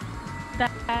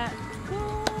 that's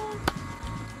cool.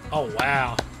 Oh,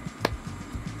 wow.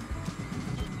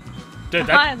 Dude,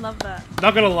 I that, love that.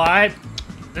 not gonna lie,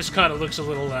 this kind of looks a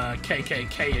little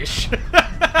KKK-ish.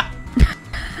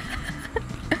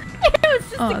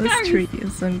 Oh, this tree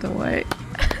is in the way.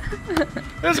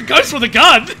 There's a ghost with a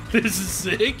gun! This is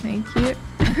sick. Thank you.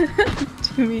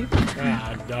 Jimmy.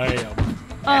 Ah, damn.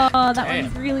 Oh, that Damn.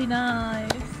 one's really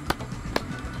nice.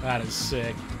 That is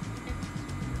sick.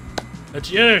 That's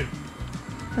you.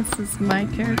 This is my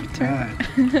character.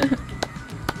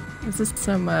 This is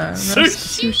some roast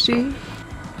Sushi? sushi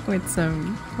with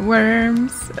some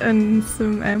worms and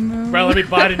some ammo. Bro, let me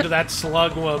bite into that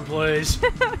slug one, please.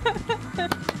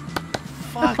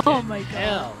 Fucking Oh my god.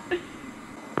 hell.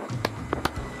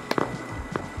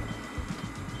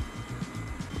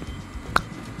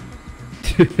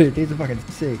 Dude, these are fucking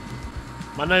sick.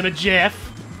 My name is Jeff.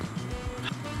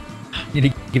 You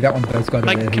need to give that one to those guys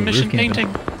over there. Like who commission roof camping.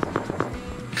 painting.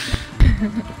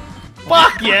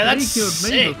 Fuck yeah, that's He killed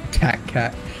me. sick. Cat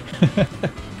cat.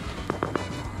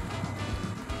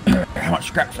 How much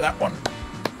scrap for that one?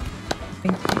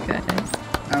 Thank you guys.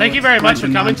 Thank you very much for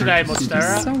coming today,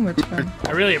 Monstera. So much fun.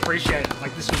 I really appreciate it.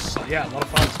 Like, this was, yeah, a lot of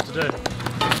fun to do.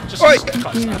 Just Oi. this kind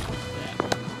of stuff.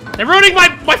 Yeah. They're ruining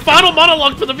my final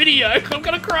monologue for the video. I'm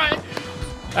gonna cry.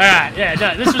 Alright, yeah,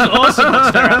 no, this was awesome,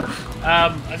 Monstera.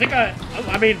 I think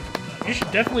I mean, you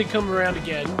should definitely come around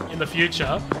again in the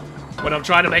future when I'm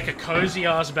trying to make a cozy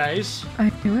ass base.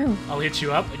 I will. I'll hit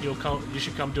you up and you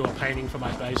should come do a painting for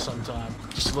my base sometime.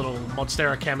 Just a little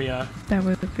Monstera cameo. That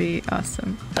would be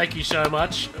awesome. Thank you so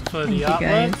much for the Thank you, artwork.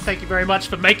 guys. Thank you very much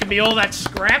for making me all that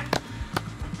scrap.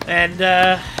 And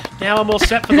now I'm all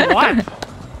set for the wipe.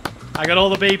 I got all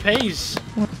the BPs.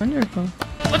 Wonderful.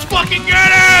 Let's fucking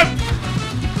get him!